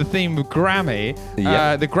keeping on the theme of Grammy,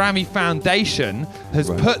 the Grammy Foundation has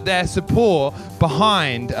put their support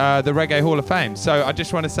behind the Reggae Hall of Fame. So I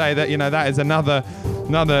just want to say that that is another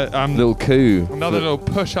little coup, another little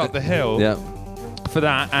push up the hill. For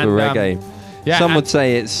that and for reggae. Yeah, some would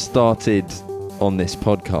say it started on this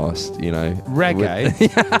podcast. Reggae.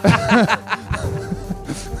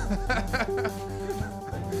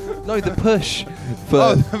 No, the push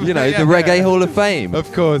for the yeah, Reggae Hall of Fame.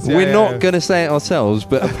 Of course, we're not going to say it ourselves,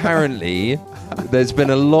 but apparently there's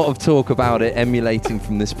been a lot of talk about it emulating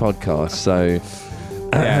from this podcast. So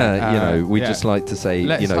we just like to say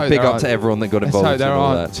big up to everyone that got involved. So there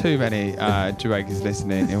aren't that. too many Jamaicans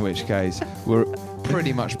listening, in which case we're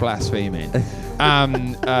pretty much blaspheming.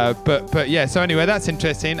 But yeah, so anyway, that's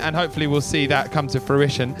interesting, and hopefully we'll see that come to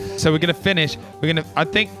fruition. So we're going to finish. I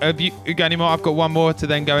think, have you got any more? I've got one more to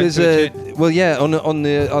then go into it. On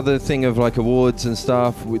the other thing of like awards and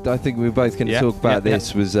stuff, I think we're both going to talk about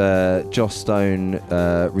this. Was Joss Stone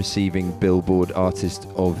receiving Billboard Artist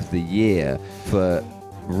of the Year for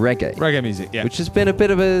reggae music, which has been a bit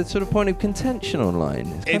of a sort of point of contention online.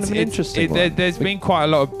 It's kind of an interesting one. There's been quite a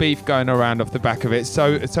lot of beef going around off the back of it.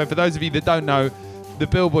 So for those of you that don't know, the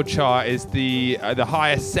Billboard chart is the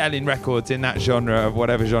highest selling records in that genre of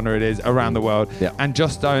whatever genre it is around the world. Yeah. And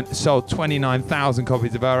Joss Stone sold 29,000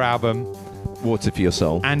 copies of her album, Water for Your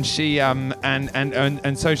Soul. and she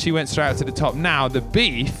and so she went straight up to the top. Now the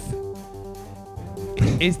beef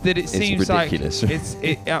is that it seems ridiculous.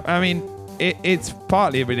 like it's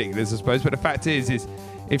partly ridiculous, I suppose, but the fact is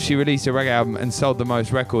if she released a reggae album and sold the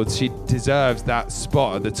most records, she deserves that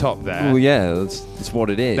spot at the top there. Well, yeah, that's what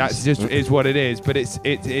it is. That's just is what it is. But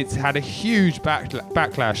it's had a huge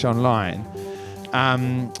backlash online,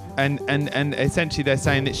 and essentially they're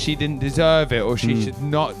saying that she didn't deserve it, or she should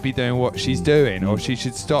not be doing what she's doing, or she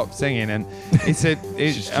should stop singing. And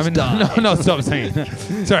not stop singing.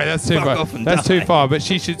 Sorry, that's too far. That's too far. But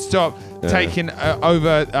she should stop taking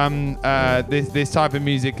over this type of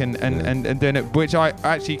music and doing it, which I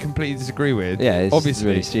actually completely disagree with. Yeah, it's obviously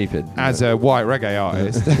really stupid. As a white reggae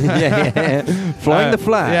artist. Flying the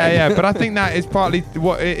flag. Yeah, but I think that is partly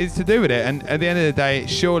what it is to do with it. And at the end of the day,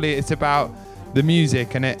 surely it's about the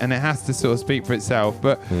music and it has to sort of speak for itself.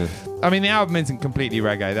 But I mean, the album isn't completely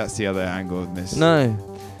reggae. That's the other angle of this. No.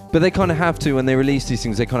 But they kind of have to, when they release these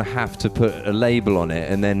things, they kind of have to put a label on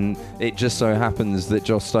it. And then it just so happens that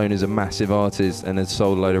Joss Stone is a massive artist and has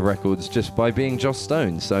sold a load of records just by being Joss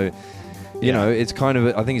Stone. So, you know, it's kind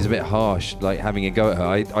of, I think it's a bit harsh, like having a go at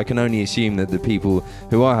her. I can only assume that the people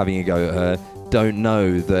who are having a go at her don't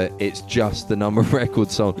know that it's just the number of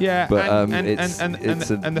records sold. Yeah, but it's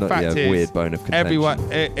the fact is, weird bone of contention. Everyone,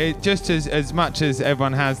 it just as much as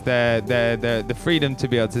everyone has the freedom to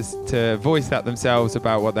be able to voice that themselves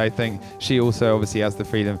about what they think, she also obviously has the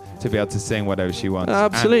freedom to be able to sing whatever she wants.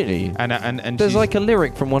 Absolutely. And there's like a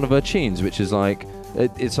lyric from one of her tunes, which is like,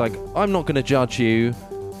 it's like, I'm not going to judge you.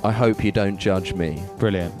 I hope you don't judge me.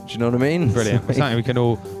 Brilliant. Do you know what I mean? Brilliant. It's something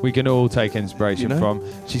we can all take inspiration from.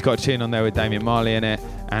 She's got a tune on there with Damian Marley in it,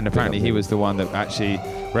 and apparently he was the one that actually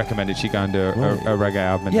recommended she go and do a reggae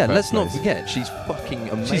album. Yeah, let's not forget, she's fucking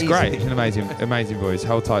amazing. She's great. She's an amazing voice.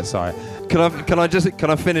 Hold tight, Si. Can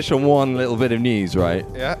I finish on one little bit of news, right?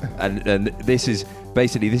 Yeah. And this is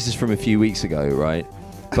from a few weeks ago, right?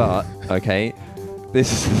 But okay,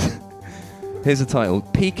 here's a title: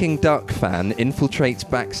 Peking Duck fan infiltrates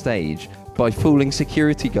backstage by fooling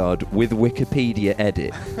security guard with Wikipedia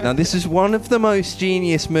edit. Now, this is one of the most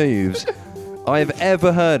genius moves I have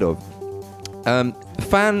ever heard of.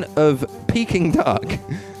 Fan of Peking Duck,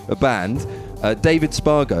 a band, David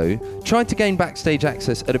Spargo, tried to gain backstage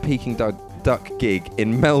access at a Peking Duck gig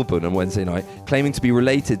in Melbourne on Wednesday night, claiming to be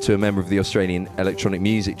related to a member of the Australian electronic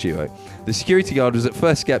music duo. The security guard was at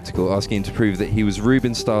first sceptical, asking him to prove that he was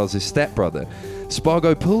Ruben Stiles' stepbrother.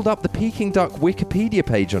 Spargo pulled up the Peking Duck Wikipedia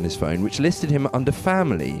page on his phone, which listed him under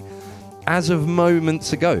family as of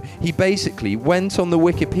moments ago. He basically went on the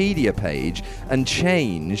Wikipedia page and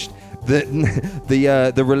changed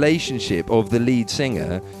the relationship of the lead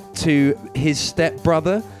singer to his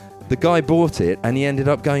stepbrother. The guy bought it, and he ended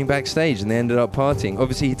up going backstage, and they ended up partying.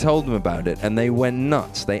 Obviously, he told them about it, and they went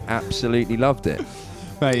nuts. They absolutely loved it.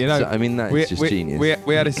 Mate, you know, So, I mean, that's just genius.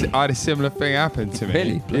 I had a similar thing happen to me.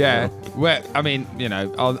 Really? Yeah. Where, I mean, you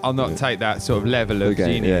know, I'll not take that sort of level of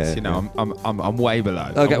genius. yeah, you know, I'm way below.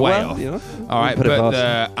 Okay, I'm way well, off. you know, All right, put it but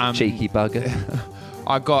past the cheeky bugger.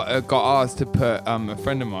 I got asked to put a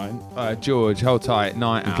friend of mine, George, hold tight,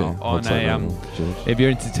 night out on Hold tight, George. If you're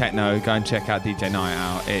into techno, go and check out DJ Night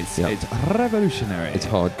Out. It's revolutionary. It's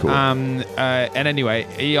hardcore. And anyway,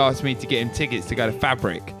 he asked me to get him tickets to go to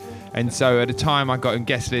Fabric, and so at the time I got him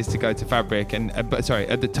guest list to go to Fabric, and at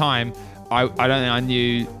the time I don't think I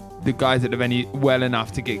knew the guys at the venue well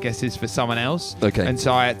enough to get guesses for someone else. Okay. And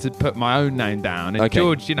so I had to put my own name down. And Okay.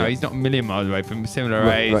 George, you know, he's not a million miles away from similar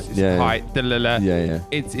age, yeah, height, yeah.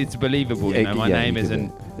 It's believable, you know. My name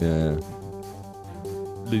isn't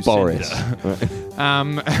Lucinda. Boris.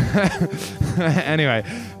 Anyway,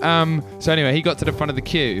 so anyway, he got to the front of the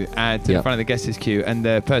queue, the front of the guests queue, and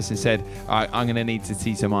the person said, I'm going to need to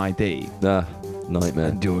see some ID. Nightmare.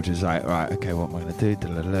 And George was like, right, okay, what am I going to do?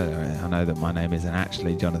 I know that my name isn't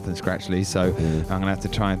actually Jonathan Scratchley, so I'm going to have to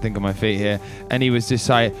try and think on my feet here. And he was just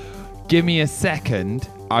like, give me a second,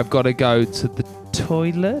 I've got to go to the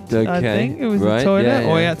toilet. Okay. I think it was Right, the toilet, yeah,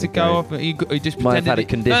 or he yeah, had to go off. He just Might have pretended had a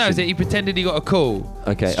condition. No, he pretended he got a call.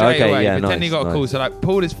 Okay, Straight okay, away. yeah, He pretended he got a call. So like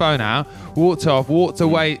pulled his phone out, walked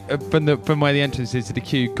away from where the entrance is to the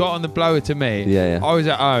queue, got on the blower to me. Yeah. I was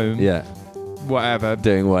at home. Yeah. Whatever.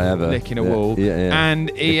 Doing whatever. Licking a Yeah, wall. Yeah.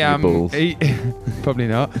 And he he probably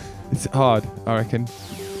not. It's hard, I reckon.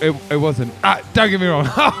 It wasn't. Don't get me wrong.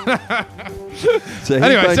 So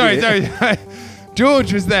Anyway, sorry.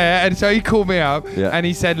 George was there, and so he called me up, and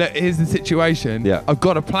he said, look, here's the situation. Yeah. I've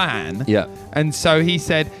got a plan. Yeah. And so he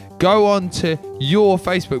said, go on to your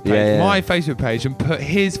Facebook page, Yeah. my Facebook page, and put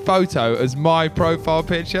his photo as my profile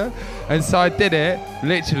picture. And so I did it,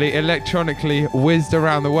 literally electronically whizzed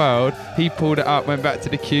around the world. He pulled it up, went back to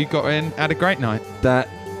the queue, got in, had a great night. That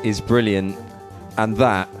is brilliant. And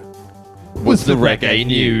that Was the reggae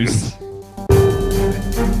news.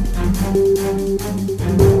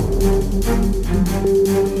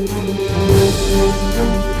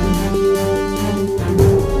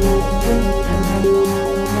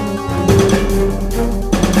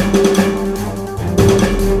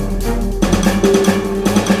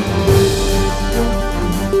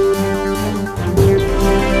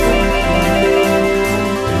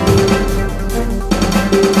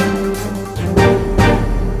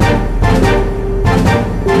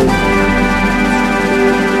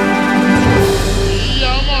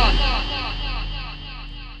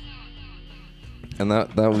 And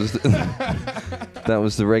that was that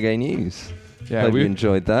was the reggae news. Yeah, Hope you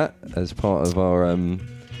enjoyed that as part of our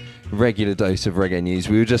regular dose of reggae news.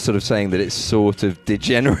 We were just sort of saying that it's sort of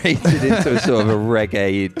degenerated into a sort of a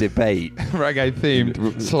reggae debate. Reggae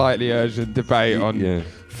themed, slightly urgent debate on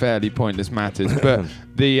fairly pointless matters. But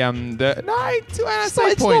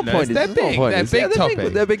It's pointless. They're big. They're big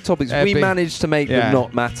topics. They're big topics. We managed to make them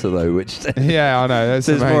not matter though, which yeah, I know. That's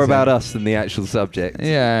says more amazing. about us than the actual subject.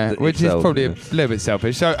 Yeah, which itself, is probably a little bit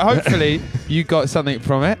selfish. So hopefully you got something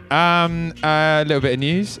from it. A little bit of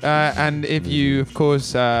news. And if you, of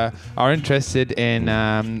course, are interested in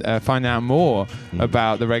finding out more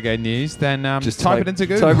about the reggae news, then just type it into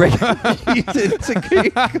Google. Type reggae news into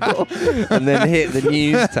Google and then hit the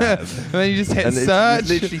news tab. And then you just hit And search. There's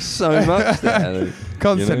literally so much there.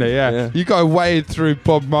 Constantly, you know? You got to wade through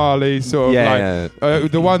Bob Marley, sort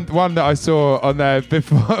of the one that I saw on there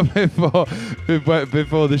before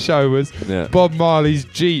the show was Bob Marley's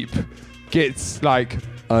Jeep gets like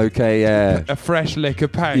a fresh lick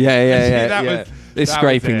of paint. It's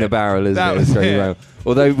scraping the barrel, isn't it? It's very well.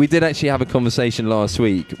 Although we did actually have a conversation last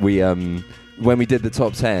week. We when we did the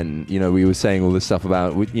top 10, we were saying all this stuff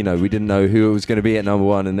about we didn't know who it was going to be at number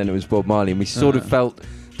one, and then it was Bob Marley, and we sort of felt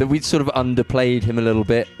that we'd sort of underplayed him a little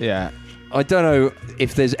bit. Yeah. I don't know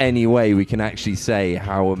if there's any way we can actually say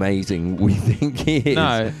how amazing we think he is.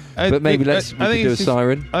 No. But maybe we could do a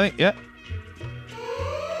siren. I think, yeah.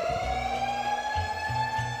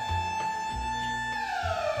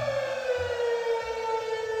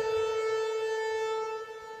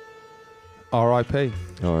 R.I.P.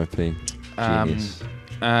 R.I.P. Genius.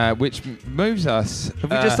 Which moves us.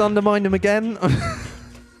 Have we just undermined him again?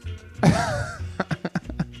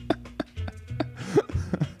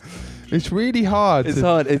 It's really hard. It's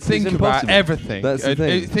hard. Think about everything. That's the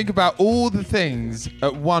thing. Think about all the things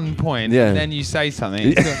at one point, Yeah. and then you say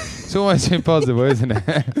something. It's almost impossible, isn't it?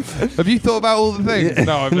 Have you thought about all the things? Yeah.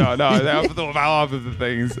 No, I've not. No, I've thought about half of the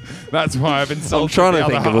things. That's why I've insulted. I'm trying to the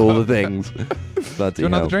think other of all half. the things. Do you want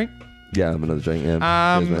another drink? Yeah, have another drink.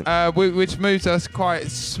 Yeah. Cheers, mate. Which moves us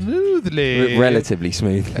quite smoothly. Relatively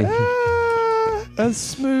smoothly. As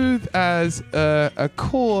smooth as a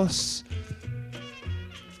course.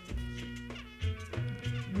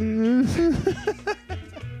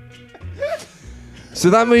 So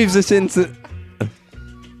that moves us into.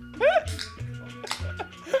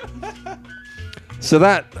 So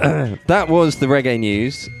that was the reggae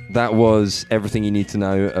news. That was everything you need to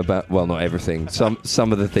know about. Well, not everything. Some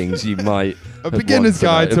of the things you might. A beginner's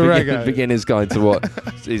guide to reggae. A beginner's guide to what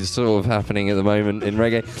is sort of happening at the moment in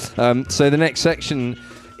reggae. So the next section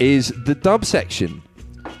is the dub section.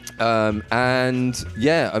 And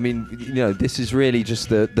yeah, I mean, this is really just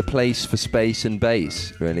the place for space and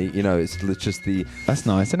bass, really. It's just That's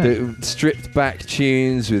nice, isn't it? The stripped back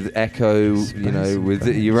tunes with echo,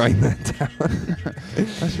 you write that down.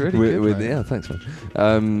 That's really good, yeah, thanks, man.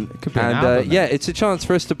 It could be an album, it's a chance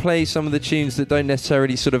for us to play some of the tunes that don't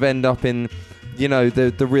necessarily sort of end up in,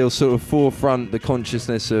 the real sort of forefront, the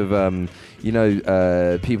consciousness of,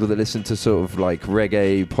 people that listen to sort of like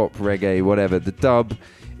reggae, pop reggae, whatever. The dub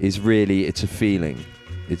is really, it's a feeling,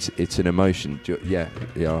 it's an emotion. Yeah,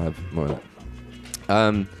 I'll have more of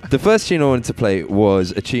that. The first tune I wanted to play was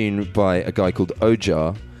a tune by a guy called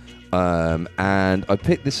Ojar, and I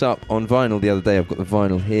picked this up on vinyl the other day. I've got the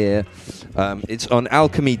vinyl here. It's on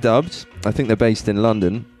Alchemy Dubs. I think they're based in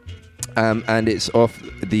London, and it's off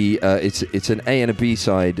the it's an A and a B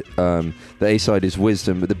side. The A side is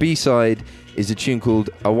Wisdom, but the B side is a tune called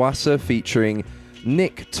Awasa featuring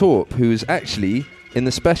Nick Torp, who is actually in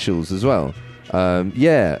the Specials as well. And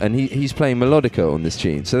he's playing melodica on this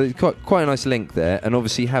tune, so it's quite a nice link there. And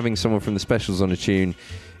obviously having someone from the Specials on a tune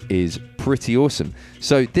is pretty awesome.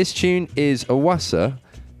 So this tune is Awasa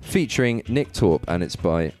featuring Nick Torp, and it's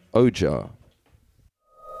by Ojar.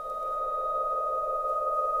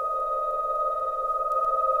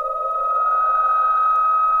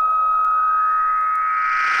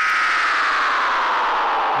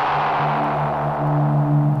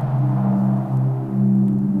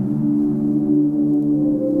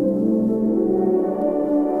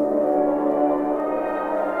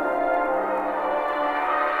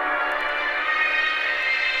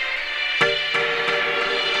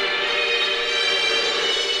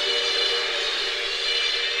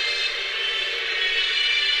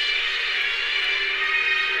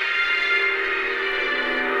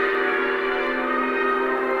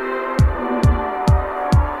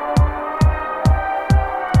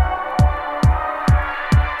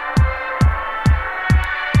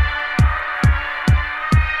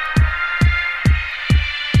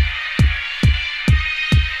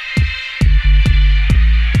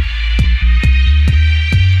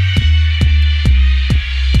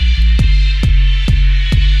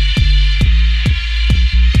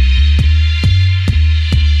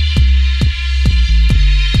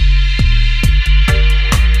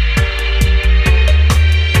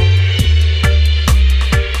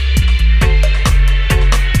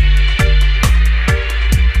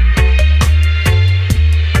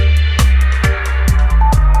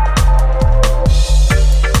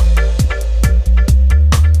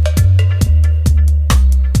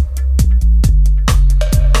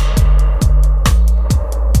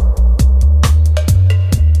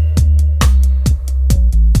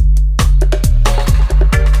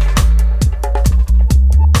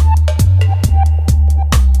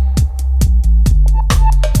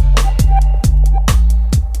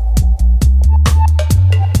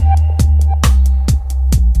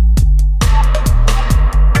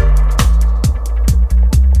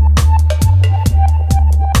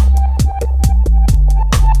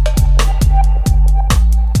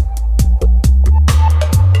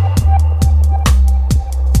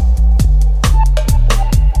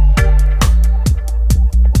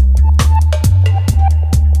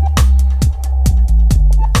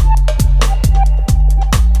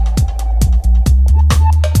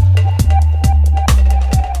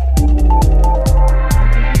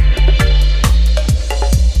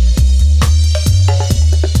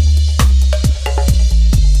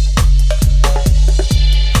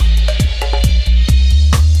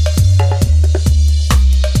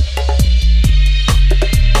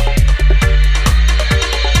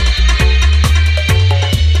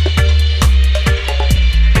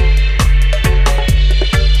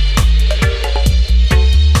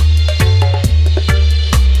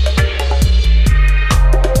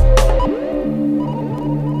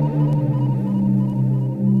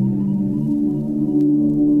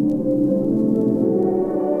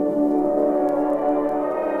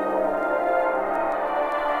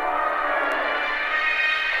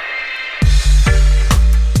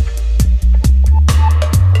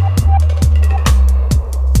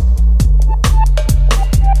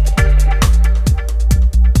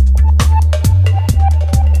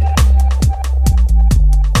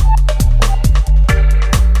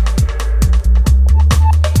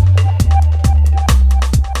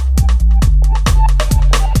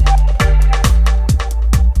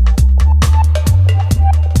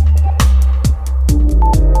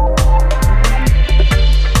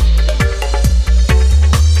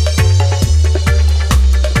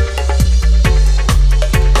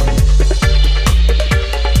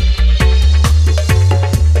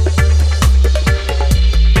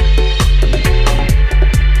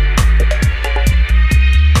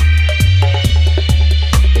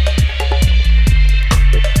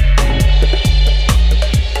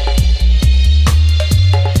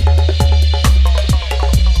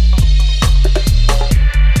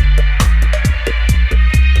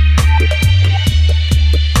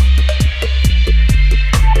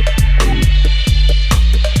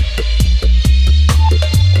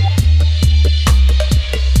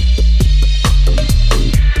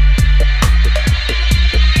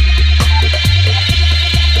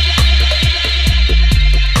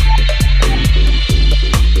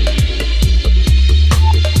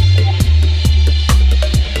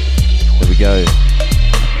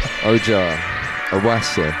 Ojar,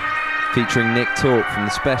 Awasa, featuring Nick Torp from the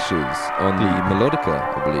Specials on the Melodica,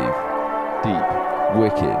 I believe. Deep.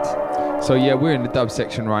 Wicked. So yeah, we're in the dub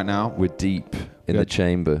section right now. We're deep in the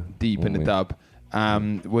chamber. Deep in the dub.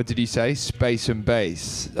 What did you say? Space and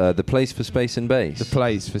bass. The place for space and bass. The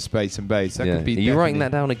place for space and bass. That could be. Are you writing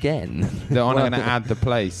that down again? No, I'm going to add the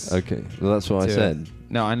place. Okay, well that's what I said.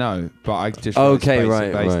 No, I know, but I just wrote space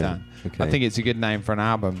and bass down. Okay. I think it's a good name for an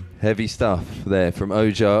album. Heavy stuff there from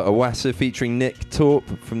Ojar Awasa featuring Nick Torp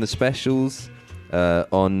from the Specials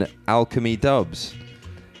on Alchemy Dubs.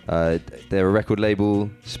 They're a record label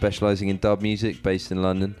specialising in dub music based in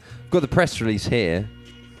London. I've got the press release here.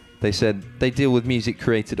 They said they deal with music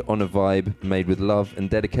created on a vibe, made with love and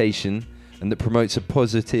dedication, and that promotes a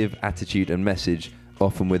positive attitude and message,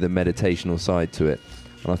 often with a meditational side to it.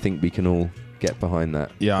 And I think we can all get behind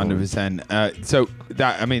that. Yeah, 100%. So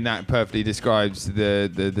that perfectly describes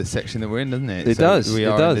the section that we're in, doesn't it? It does. We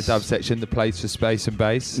are in the dub section, the place for space and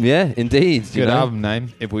bass. Yeah, indeed. Good album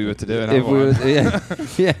name. If we were to do another one. Yeah.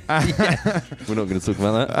 We're not going to talk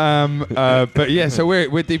about that. But yeah, so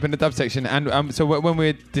we're deep in the dub section, and so when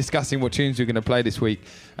we're discussing what tunes we're going to play this week,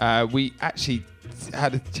 we actually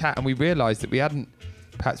had a chat and we realised that we hadn't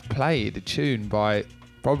perhaps played a tune by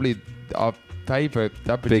probably our favourite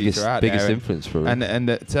dub producer out biggest there, influence for and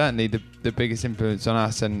certainly the biggest influence on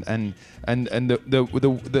us, and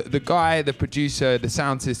the guy, the producer, the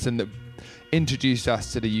sound system that introduced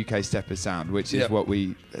us to the UK stepper sound, which is what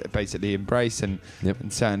we basically embrace, and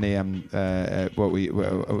certainly what we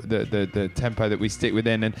the tempo that we stick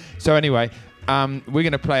within. And so anyway, we're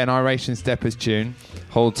going to play an Iration Steppers tune.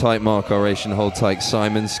 Hold tight, Mark Iration. Hold tight,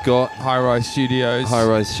 Simon Scott. High Rise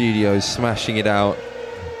Studios, smashing it out.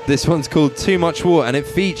 This one's called Too Much War, and it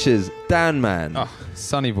features Dan Man. Oh,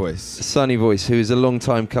 Sunny Voice, who is a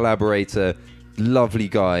long-time collaborator, lovely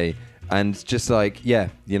guy, and just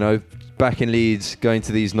back in Leeds, going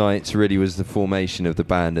to these nights really was the formation of the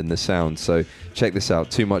band and the sound. So check this out,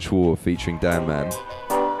 Too Much War featuring Dan Man.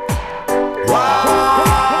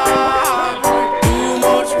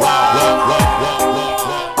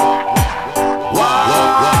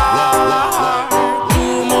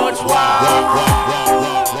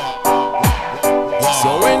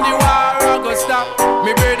 So when the war a go stop,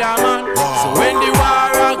 me brother man. So when the war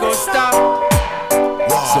a go stop.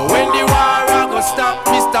 So when the war a go stop,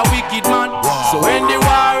 Mr. Wicked Man. So when the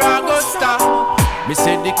war a go stop, me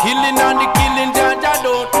say the killing and the killing, Jaja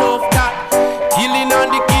don't love that. Killing and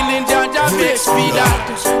the killing, Jaja makes me that.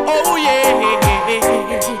 Oh yes,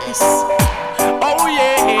 oh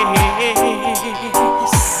yes.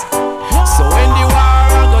 So when the war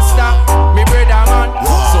a go stop, me brother man.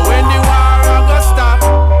 So when the war a go stop.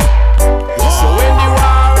 So when the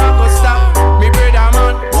war a go stop, me brother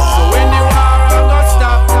man. So when the war a go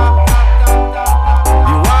stop,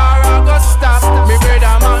 the war a go stop, me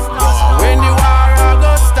brother man. When the war a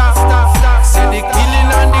go stop, say the killing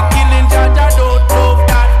and the killing, Jaja don't love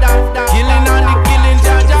that. Killing and the killing,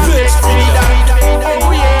 Jaja makes me that.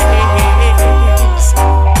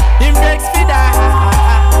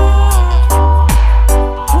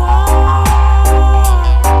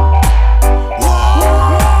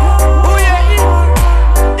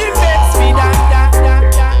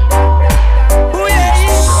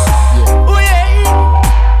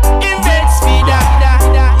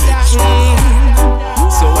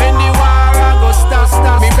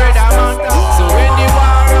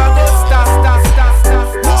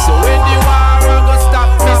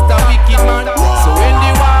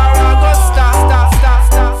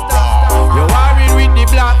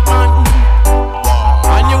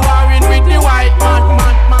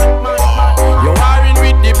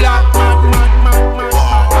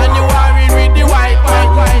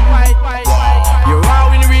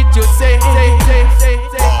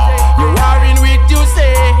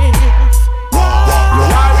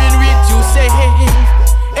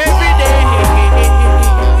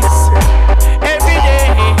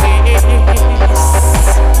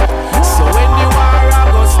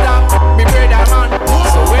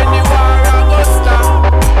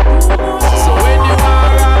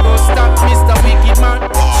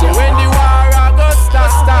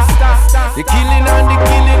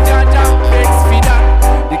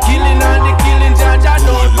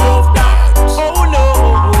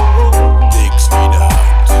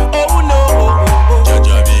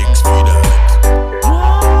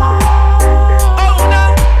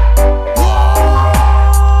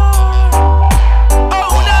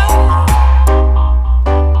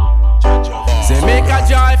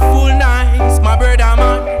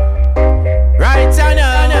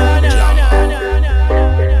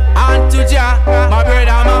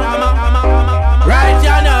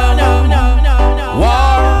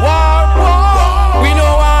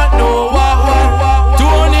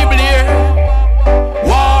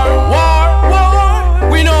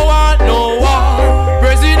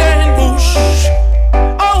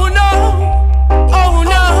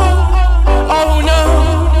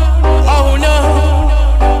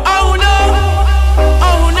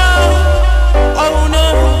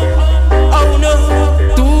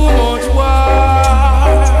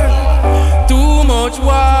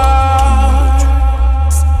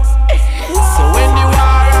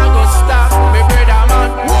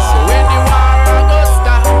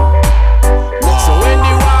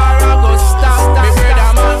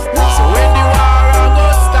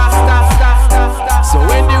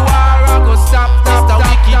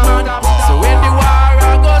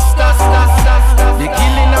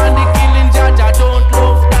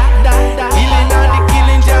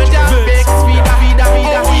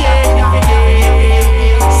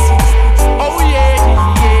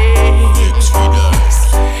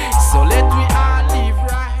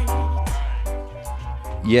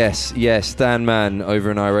 Yes, Dan Mann over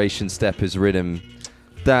an Iration Steppers rhythm.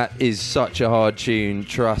 That is such a hard tune.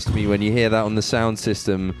 Trust me, when you hear that on the sound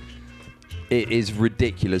system, it is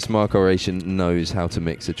ridiculous. Mark Oration knows how to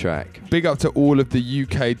mix a track. Big up to all of the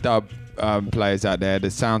UK dub players out there, the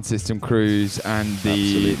sound system crews and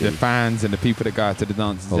the fans and the people that go out to the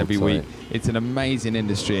dances every week. It's an amazing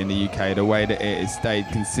industry in the UK, the way that it has stayed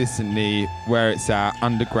consistently where it's at,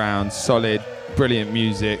 underground, solid, brilliant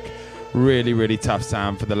music. Really, really tough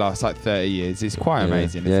sound for the last 30 years. It's quite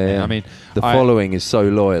amazing, isn't it? I mean, the following is so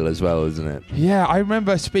loyal as well, isn't it? Yeah, I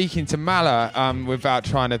remember speaking to Mala without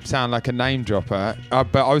trying to sound like a name dropper,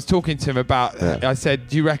 but I was talking to him about. I said,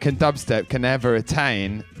 "Do you reckon dubstep can ever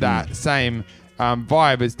attain that same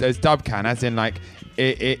vibe as dub can? As in, like,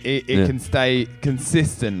 it can stay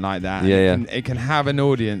consistent like that. It can have an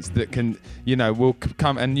audience that can, will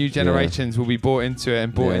come, and new generations will be bought into it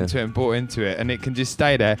and bought into it and bought into it, and it can just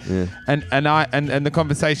stay there. And the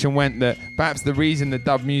conversation went that perhaps the reason the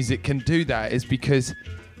dub music can do that is because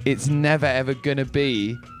it's never ever gonna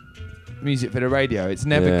be music for the radio. It's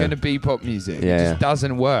never going to be pop music. It just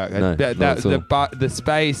doesn't work. No, the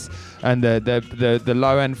space and the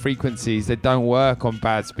low end frequencies, they don't work on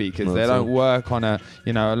bad speakers. They don't work on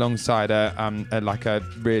alongside a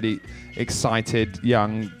really excited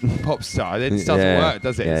young pop star. It just doesn't work,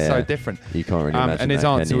 does it? It's so different. You can't really imagine. And his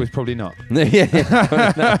answer was probably not.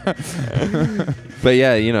 But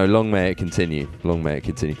long may it continue. Long may it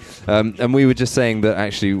continue. And we were just saying that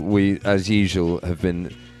actually we, as usual, have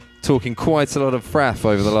been talking quite a lot of fraff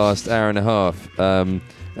over the last hour and a half, and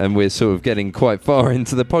we're sort of getting quite far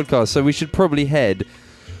into the podcast, so we should probably head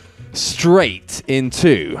straight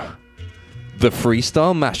into the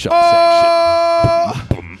freestyle mashup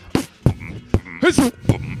section.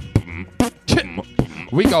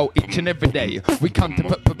 We go each and every day. We come to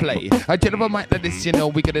play. I general mind like this,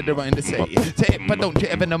 we got it around to say. Say it, but don't you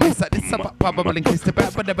ever know me like this. Probably in case the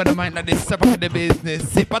bad, but never mind like this. About the business.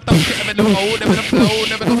 Say, but don't you ever know, never the flow,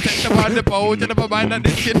 never know set about the pole. You never mind like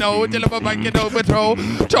this, you never mind get overthrow.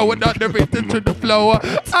 Throw it on the rhythm to the flow.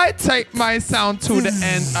 I take my sound to the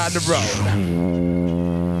end of the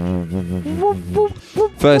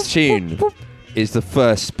road. First tune is the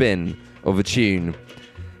first spin of a tune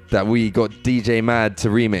that we got DJ Mad to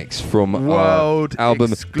remix from our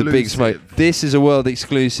album exclusive. The Big Smoke. This is a world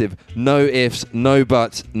exclusive. No ifs, no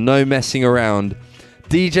buts, no messing around.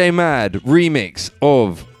 DJ Mad remix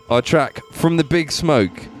of our track from The Big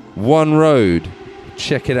Smoke, One Road.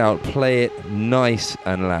 Check it out. Play it nice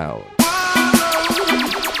and loud.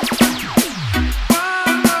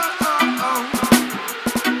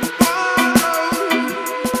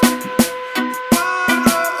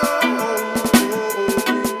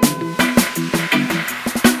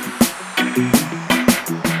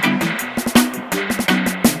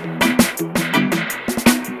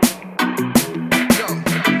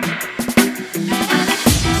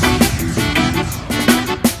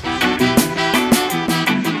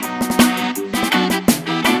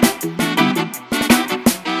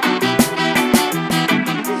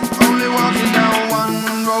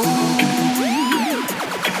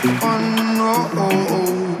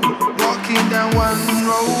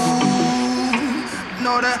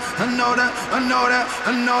 I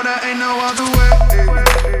know that ain't no other way.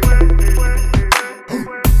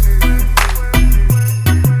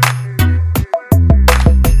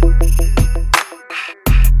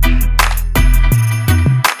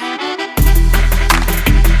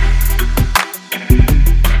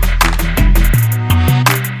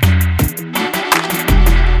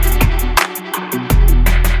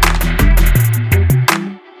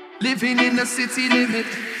 Living in the city limit,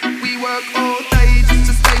 we work all day just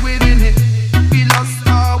to stay within it. We lost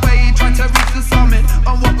our way, trying to reach the summit.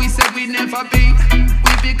 On what we said we'd never be,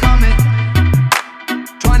 we become it.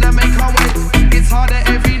 Trying to make our way, it's harder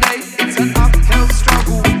every day. It's an uphill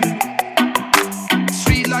struggle.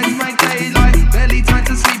 Street lights, bright daylight, barely time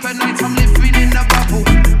to sleep at night. I'm living in a bubble,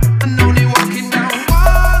 and only walking down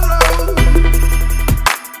one road.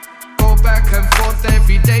 Go back and forth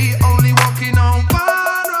every day, only walking on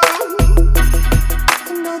one road.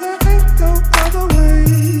 I know there ain't no other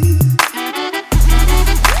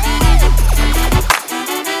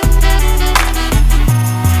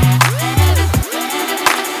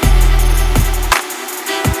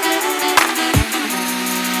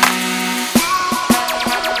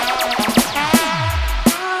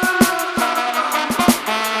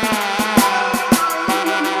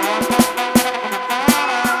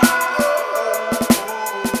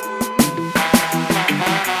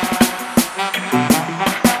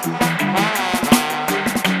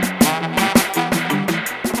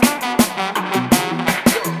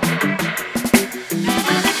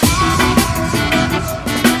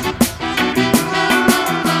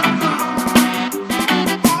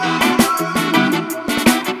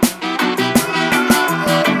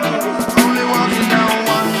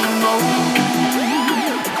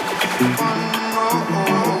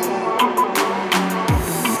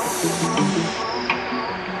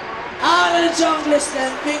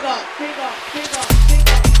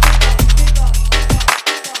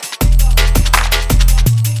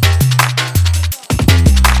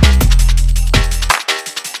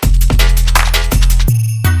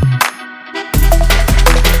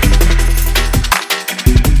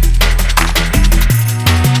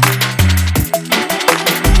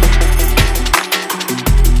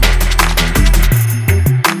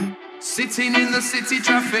Sitting in the city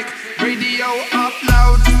traffic, radio up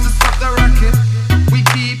loud just to stop the racket. We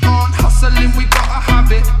keep on hustling, we got a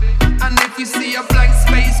habit. And if we see a blank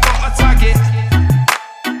space, gotta tag it.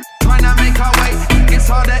 Trying to make our way, it's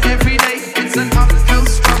harder every day. It's an uphill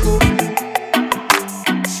struggle.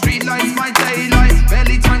 Street lights, my daylight.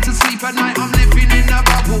 Barely time to sleep at night, I'm living in a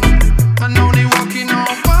bubble. And only walking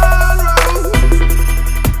on one road.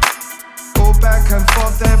 Go back and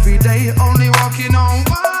forth every day, only walking on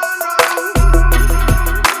one.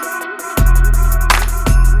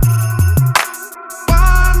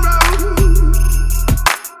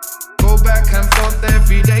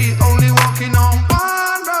 Every day, only walking on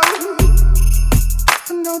one road.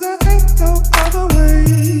 I know there ain't no other way.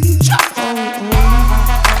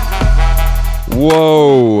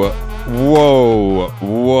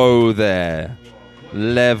 Whoa there.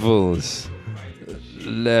 Levels.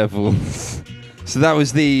 So that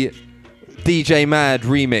was the DJ Mad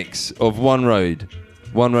remix of One Road.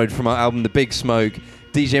 One Road from our album The Big Smoke.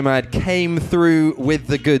 DJ Mad came through with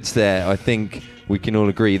the goods there, I think. We can all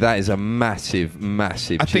agree that is a massive tune. I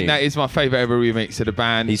think that is my favourite ever remix of the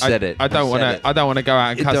band. He said it. I don't want to go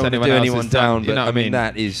out and cuss anyone down. But I mean,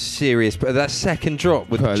 that is serious. But that second drop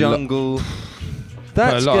with Jungle,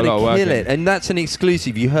 that's going to kill it. And that's an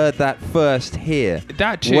exclusive. You heard that first here.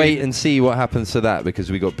 That tune, wait and see what happens to that because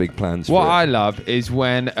we got big plans for it. What I love is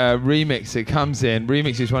when a remixer comes in,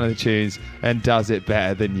 remixes one of the tunes and does it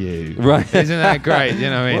better than you. Right. Isn't that great? You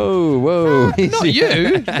know what I mean? Whoa. Not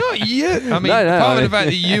you. I mean, apart from the fact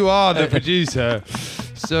that you are the producer.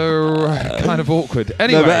 So kind of awkward.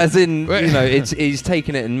 Anyway, no, but as in, he's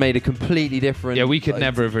taken it and made a completely different. Yeah, we could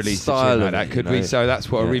never have released a tune like that, could we? So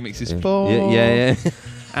that's what a remix is for. Yeah.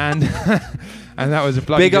 And that was a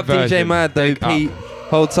bloody big up version. DJ Mad though, Pete.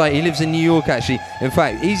 Hold tight. He lives in New York actually. In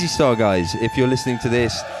fact, Easy Star guys, if you're listening to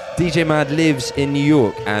this, DJ Mad lives in New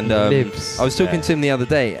York, and I was talking to him the other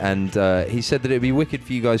day, and he said that it'd be wicked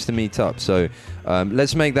for you guys to meet up. So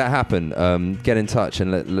let's make that happen. Get in touch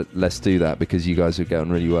and let's do that because you guys are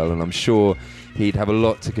getting really well, and I'm sure he'd have a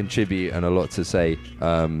lot to contribute and a lot to say.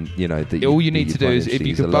 That all you need to do is if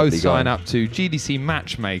you could both sign up to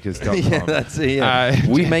gdcmatchmakers.com. Yeah, that's it. Yeah.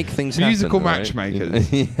 We make things happen. Musical matchmakers.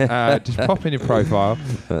 Just pop in your profile.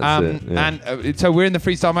 That's it, yeah. And so we're in the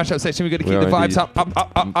freestyle mashup section. We've got to keep the vibes up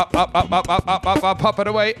and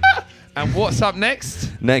away. And what's up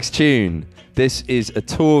next? Next tune. This is a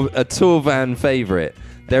tour van favourite.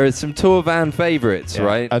 There are some tour van favourites,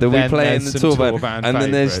 right? That we play in the tour van. And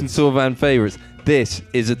then there's some tour van favourites. This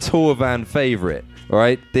is a tour van favourite, all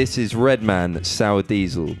right? This is Redman, Sour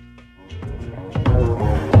Diesel.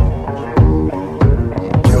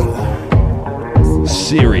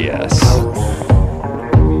 Serious.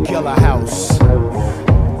 Killer House.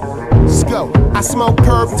 Let's go. I smoke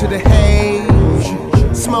perp to the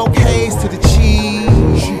haze. Smoke haze to the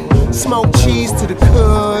cheese. Smoke cheese to the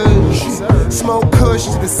kush. Smoke kush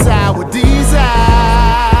to the sour diesel.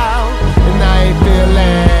 And I ain't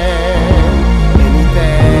feeling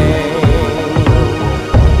anything.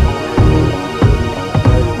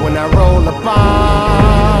 When I roll a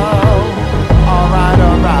bomb, alright.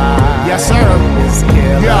 Yes, sir. It's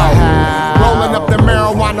killer house. Rolling up the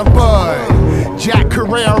marijuana bud. Jack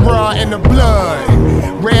Carrera in the blood.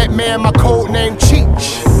 Red man, my code name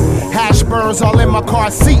Cheech. Hash burns all in my car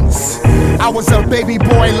seats. I was a baby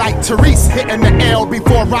boy like Therese, hitting the L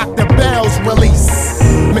before Rock the Bells release.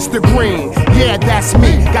 Mr. Green, yeah, that's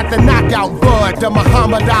me. Got the knockout bud, the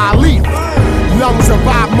Muhammad Ali. Lungs of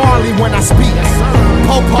Bob Marley when I speak.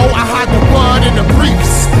 Popo, I hide the bud in the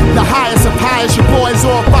briefs. The highest of highest, your boy's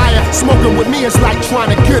on fire. Smoking with me is like trying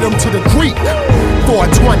to get him to the Greek.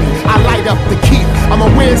 420, I light up the keep. I'm a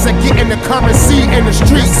whiz at getting the currency in the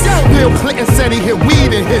streets. Bill Clinton said he hit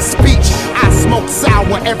weed in his speech. I smoke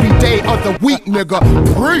sour every day of the week, nigga.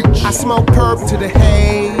 Preach. I smoke perp to the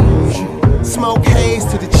haze. Smoke haze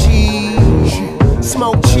to the cheese.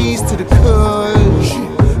 Smoke cheese to the kush.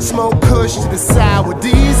 Smoke kush to the sour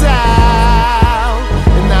diesel.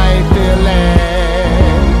 And I ain't feeling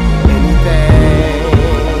anything.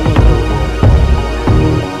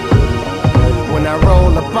 When I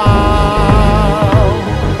roll a bomb,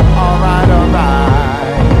 alright,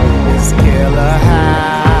 it's killer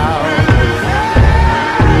house.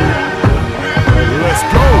 Let's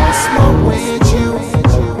go. Smoke with you,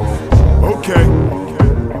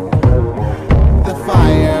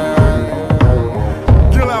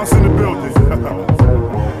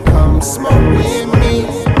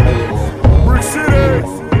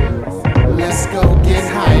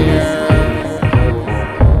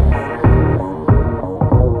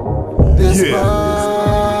 Okay.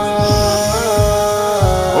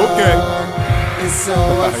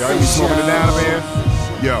 Y'all ain't smoking it down, man.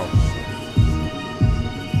 Yo.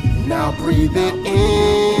 Now breathe it in,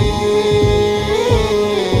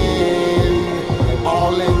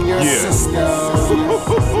 all in your system.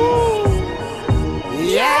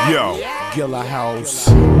 Yo. Gilla House.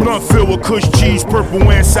 Blunt filled with Kush cheese, purple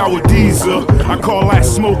and sour diesel. I call that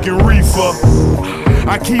smoking reefer.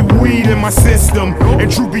 I keep weed in my system, and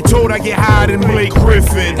truth be told, I get higher than Blake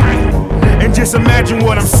Griffin. And just imagine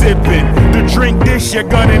what I'm sipping. To drink this, you're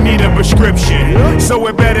gonna need a prescription. So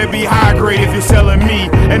it better be high grade if you're selling me,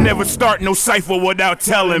 and never start no cipher without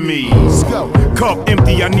telling me. Cup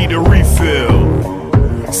empty, I need a refill.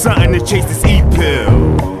 Something to chase this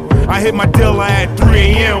E-pill. I hit my dealer at 3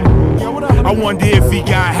 a.m. I wonder if he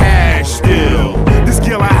got hash still. This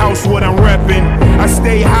Gilla House, what I'm reppin'. I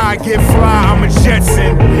stay high, get fly, I'm a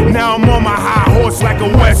Jetson. Now I'm on my high horse like a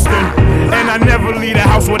Western. And I never leave the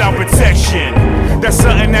house without protection. That's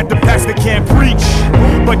something that the pastor can't preach,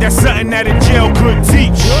 but that's something that a jail could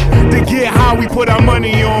teach. To get high, we put our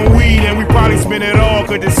money on weed, and we probably spend it all,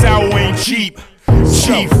 cause the sour ain't cheap.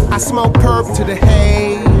 Chief. I smoke perp to the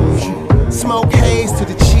haze, smoke haze to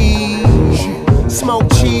the cheese, smoke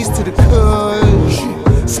cheese to the kush,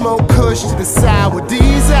 smoke kush to the sour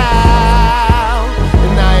diesel,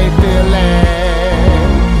 and I ain't feeling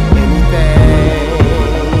anything.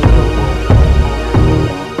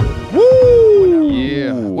 Woo!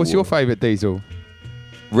 Yeah. What's your favourite diesel?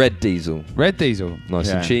 Red diesel. Red diesel. Nice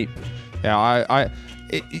and cheap. Yeah,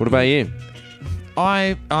 what about you?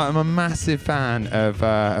 I'm a massive fan of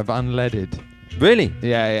unleaded. Really?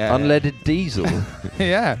 Yeah. Unleaded diesel.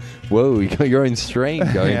 Yeah. Whoa, you got your own strain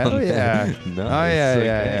going on. Yeah. Nice. Oh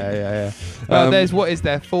yeah. Well, there's what is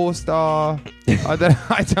there? 4-star. I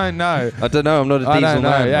don't know. I don't know. I'm not a diesel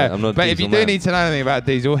man. Yeah. I'm not. But if you do need to know anything about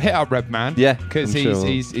diesel, hit up Redman. Yeah. Because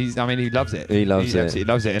he's. I mean, he loves it. He loves it.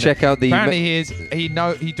 Absolutely loves it. Check out the. Apparently,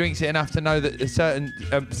 he drinks it enough to know that a certain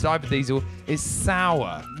type of diesel is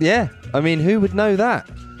sour. Yeah. I mean, who would know that?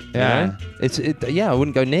 Yeah. You know? I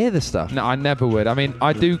wouldn't go near the stuff. No, I never would. I mean,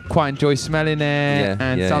 I do quite enjoy smelling it,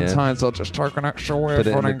 and sometimes I'll just take an extra whiff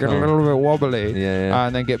and get a little bit wobbly,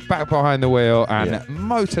 and then get back behind the wheel and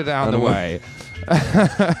motor down the way.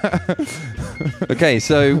 Okay,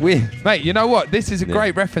 so mate, you know what? This is a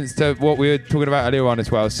great reference to what we were talking about earlier on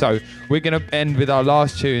as well. So we're going to end with our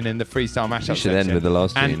last tune in the freestyle mashup You should end with the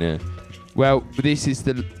last tune, yeah. Well, this is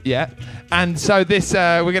and so this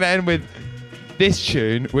we're going to end with this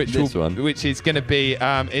tune, which is going to be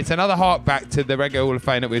it's another hark back to the Reggae Hall of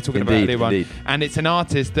Fame that we were talking about earlier on, and it's an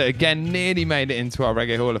artist that again nearly made it into our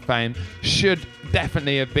Reggae Hall of Fame. Should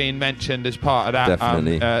definitely have been mentioned as part of that,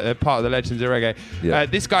 part of the Legends of Reggae. Yeah.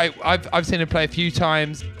 This guy, I've seen him play a few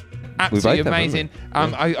times. Absolutely amazing.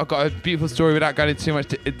 I got a beautiful story without going into too much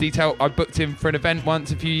detail. I booked him for an event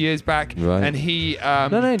once a few years back, and he. No,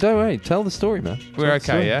 don't worry. Tell the story, man. We're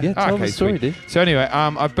okay, yeah. Yeah, tell the story, dude. So anyway,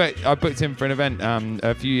 I booked him for an event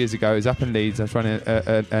a few years ago. It was up in Leeds. I was running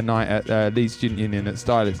a night at Leeds Student Union at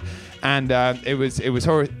Stylist, and it was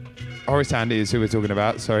Horace Andy is who we're talking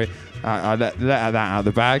about. Sorry, I let that out of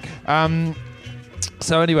the bag.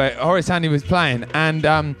 So anyway, Horace Andy was playing,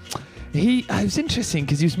 and. It was interesting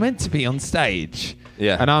because he was meant to be on stage.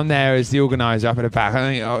 Yeah. And I'm there as the organiser up at the back. I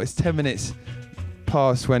think, it's 10 minutes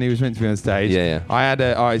past when he was meant to be on stage. Yeah. I had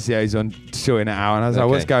a RICAs on sorting it out, and I was like,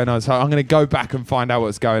 what's going on? So I'm going to go back and find out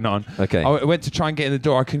what's going on. Okay. I went to try and get in the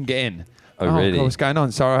door. I couldn't get in. Oh, really? God, what's going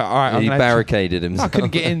on? So, all right. He barricaded himself. I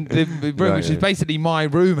couldn't get in the room, which was basically my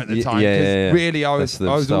room at the time. Because really, I was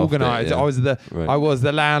organised. Yeah. I was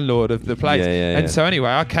the landlord of the place. And so anyway,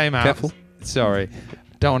 I came out. Careful. Sorry.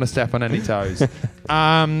 Don't want to step on any toes. So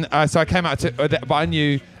I came out but I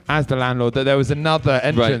knew as the landlord that there was another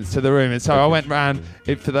entrance to the room, and so I went round.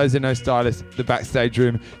 For those who know Stylist, the backstage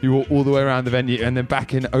room, you walk all the way around the venue and then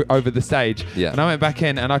back in over the stage. Yeah. And I went back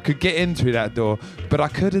in, and I could get in through that door, but I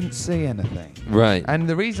couldn't see anything. Right. And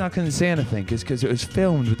the reason I couldn't see anything is because it was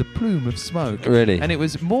filmed with a plume of smoke. Really. And it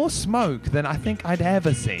was more smoke than I think I'd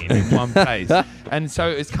ever seen in one place. And so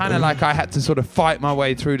it was kind of like I had to sort of fight my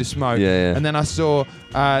way through the smoke. Yeah. And then I saw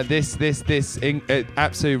this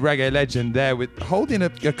absolute reggae legend there holding a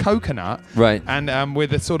coconut. Right. And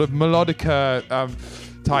with a sort of melodica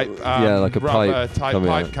type like a rubber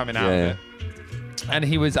pipe coming out of it. And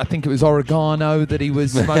he was, I think it was oregano that he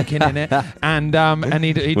was smoking in it, and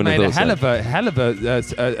he'd made a hell of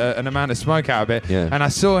an amount of smoke out of it. Yeah. And I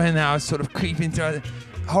saw him there. I was sort of creeping through.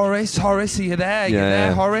 Horace, are you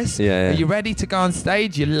there? Horace? Are you ready to go on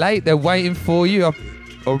stage? You're late. They're waiting for you.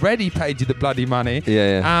 already paid you the bloody money.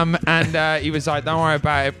 And he was like, don't worry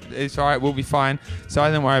about it. It's all right. We'll be fine. So I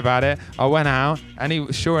didn't worry about it. I went out,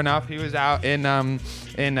 and sure enough, he was out in a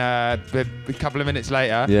couple of minutes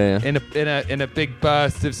later. In a big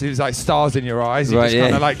burst of, it was like stars in your eyes. He just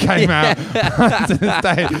kind of like came out to the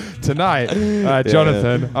stage tonight.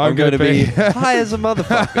 Jonathan, I'm going to be high as a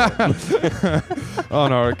motherfucker.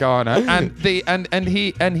 Honor Organa.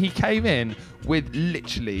 And he came in with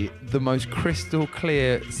literally the most crystal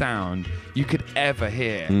clear sound you could ever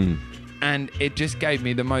hear. And it just gave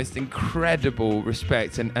me the most incredible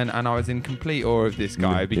respect, and I was in complete awe of this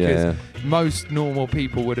guy, because most normal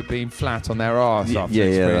people would have been flat on their arse after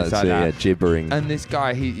experience like that. Gibbering. And this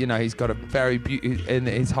guy, he's got a very and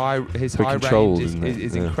his high range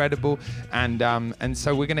is incredible, and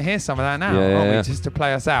so we're going to hear some of that now, aren't we? Just to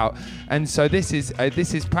play us out. And so this is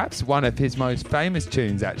perhaps one of his most famous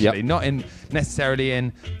tunes, actually, not necessarily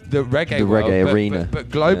in the reggae world, arena, but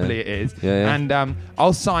globally it is. And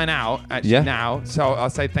I'll sign out now, so I'll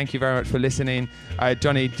say thank you very much for listening.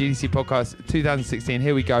 Johnny, GDC Podcast 2016,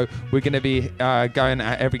 here we go. We're going to be going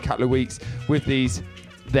every couple of weeks with these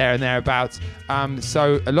there and thereabouts.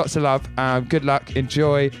 So lots of love, good luck,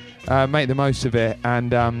 enjoy, make the most of it,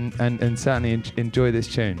 and certainly enjoy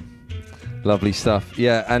this tune. Lovely stuff.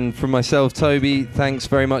 Yeah, and from myself, Toby, thanks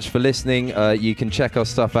very much for listening. You can check our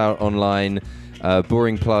stuff out online.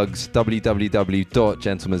 Boring plugs,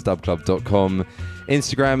 www.gentlemansdubclub.com.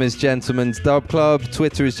 Instagram is Gentleman's Dub Club.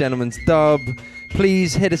 Twitter is Gentleman's Dub.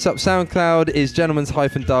 Please hit us up. SoundCloud is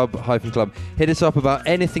Gentleman's-Dub-Club. Hit us up about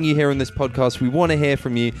anything you hear on this podcast. We want to hear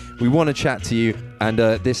from you. We want to chat to you. And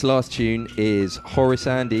this last tune is Horace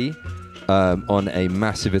Andy on a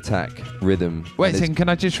Massive Attack rhythm. Wait a second, can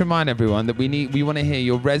I just remind everyone that we want to hear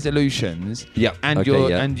your resolutions and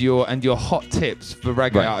your hot tips for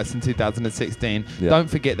reggae artists in 2016. Don't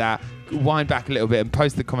forget that. Wind back a little bit and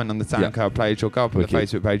post the comment on the SoundCloud page or go up on the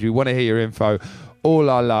Facebook page. We want to hear your info. All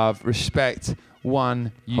our love, respect,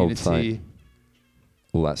 one, unity.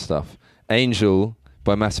 All that stuff. Angel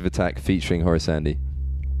by Massive Attack featuring Horace Andy.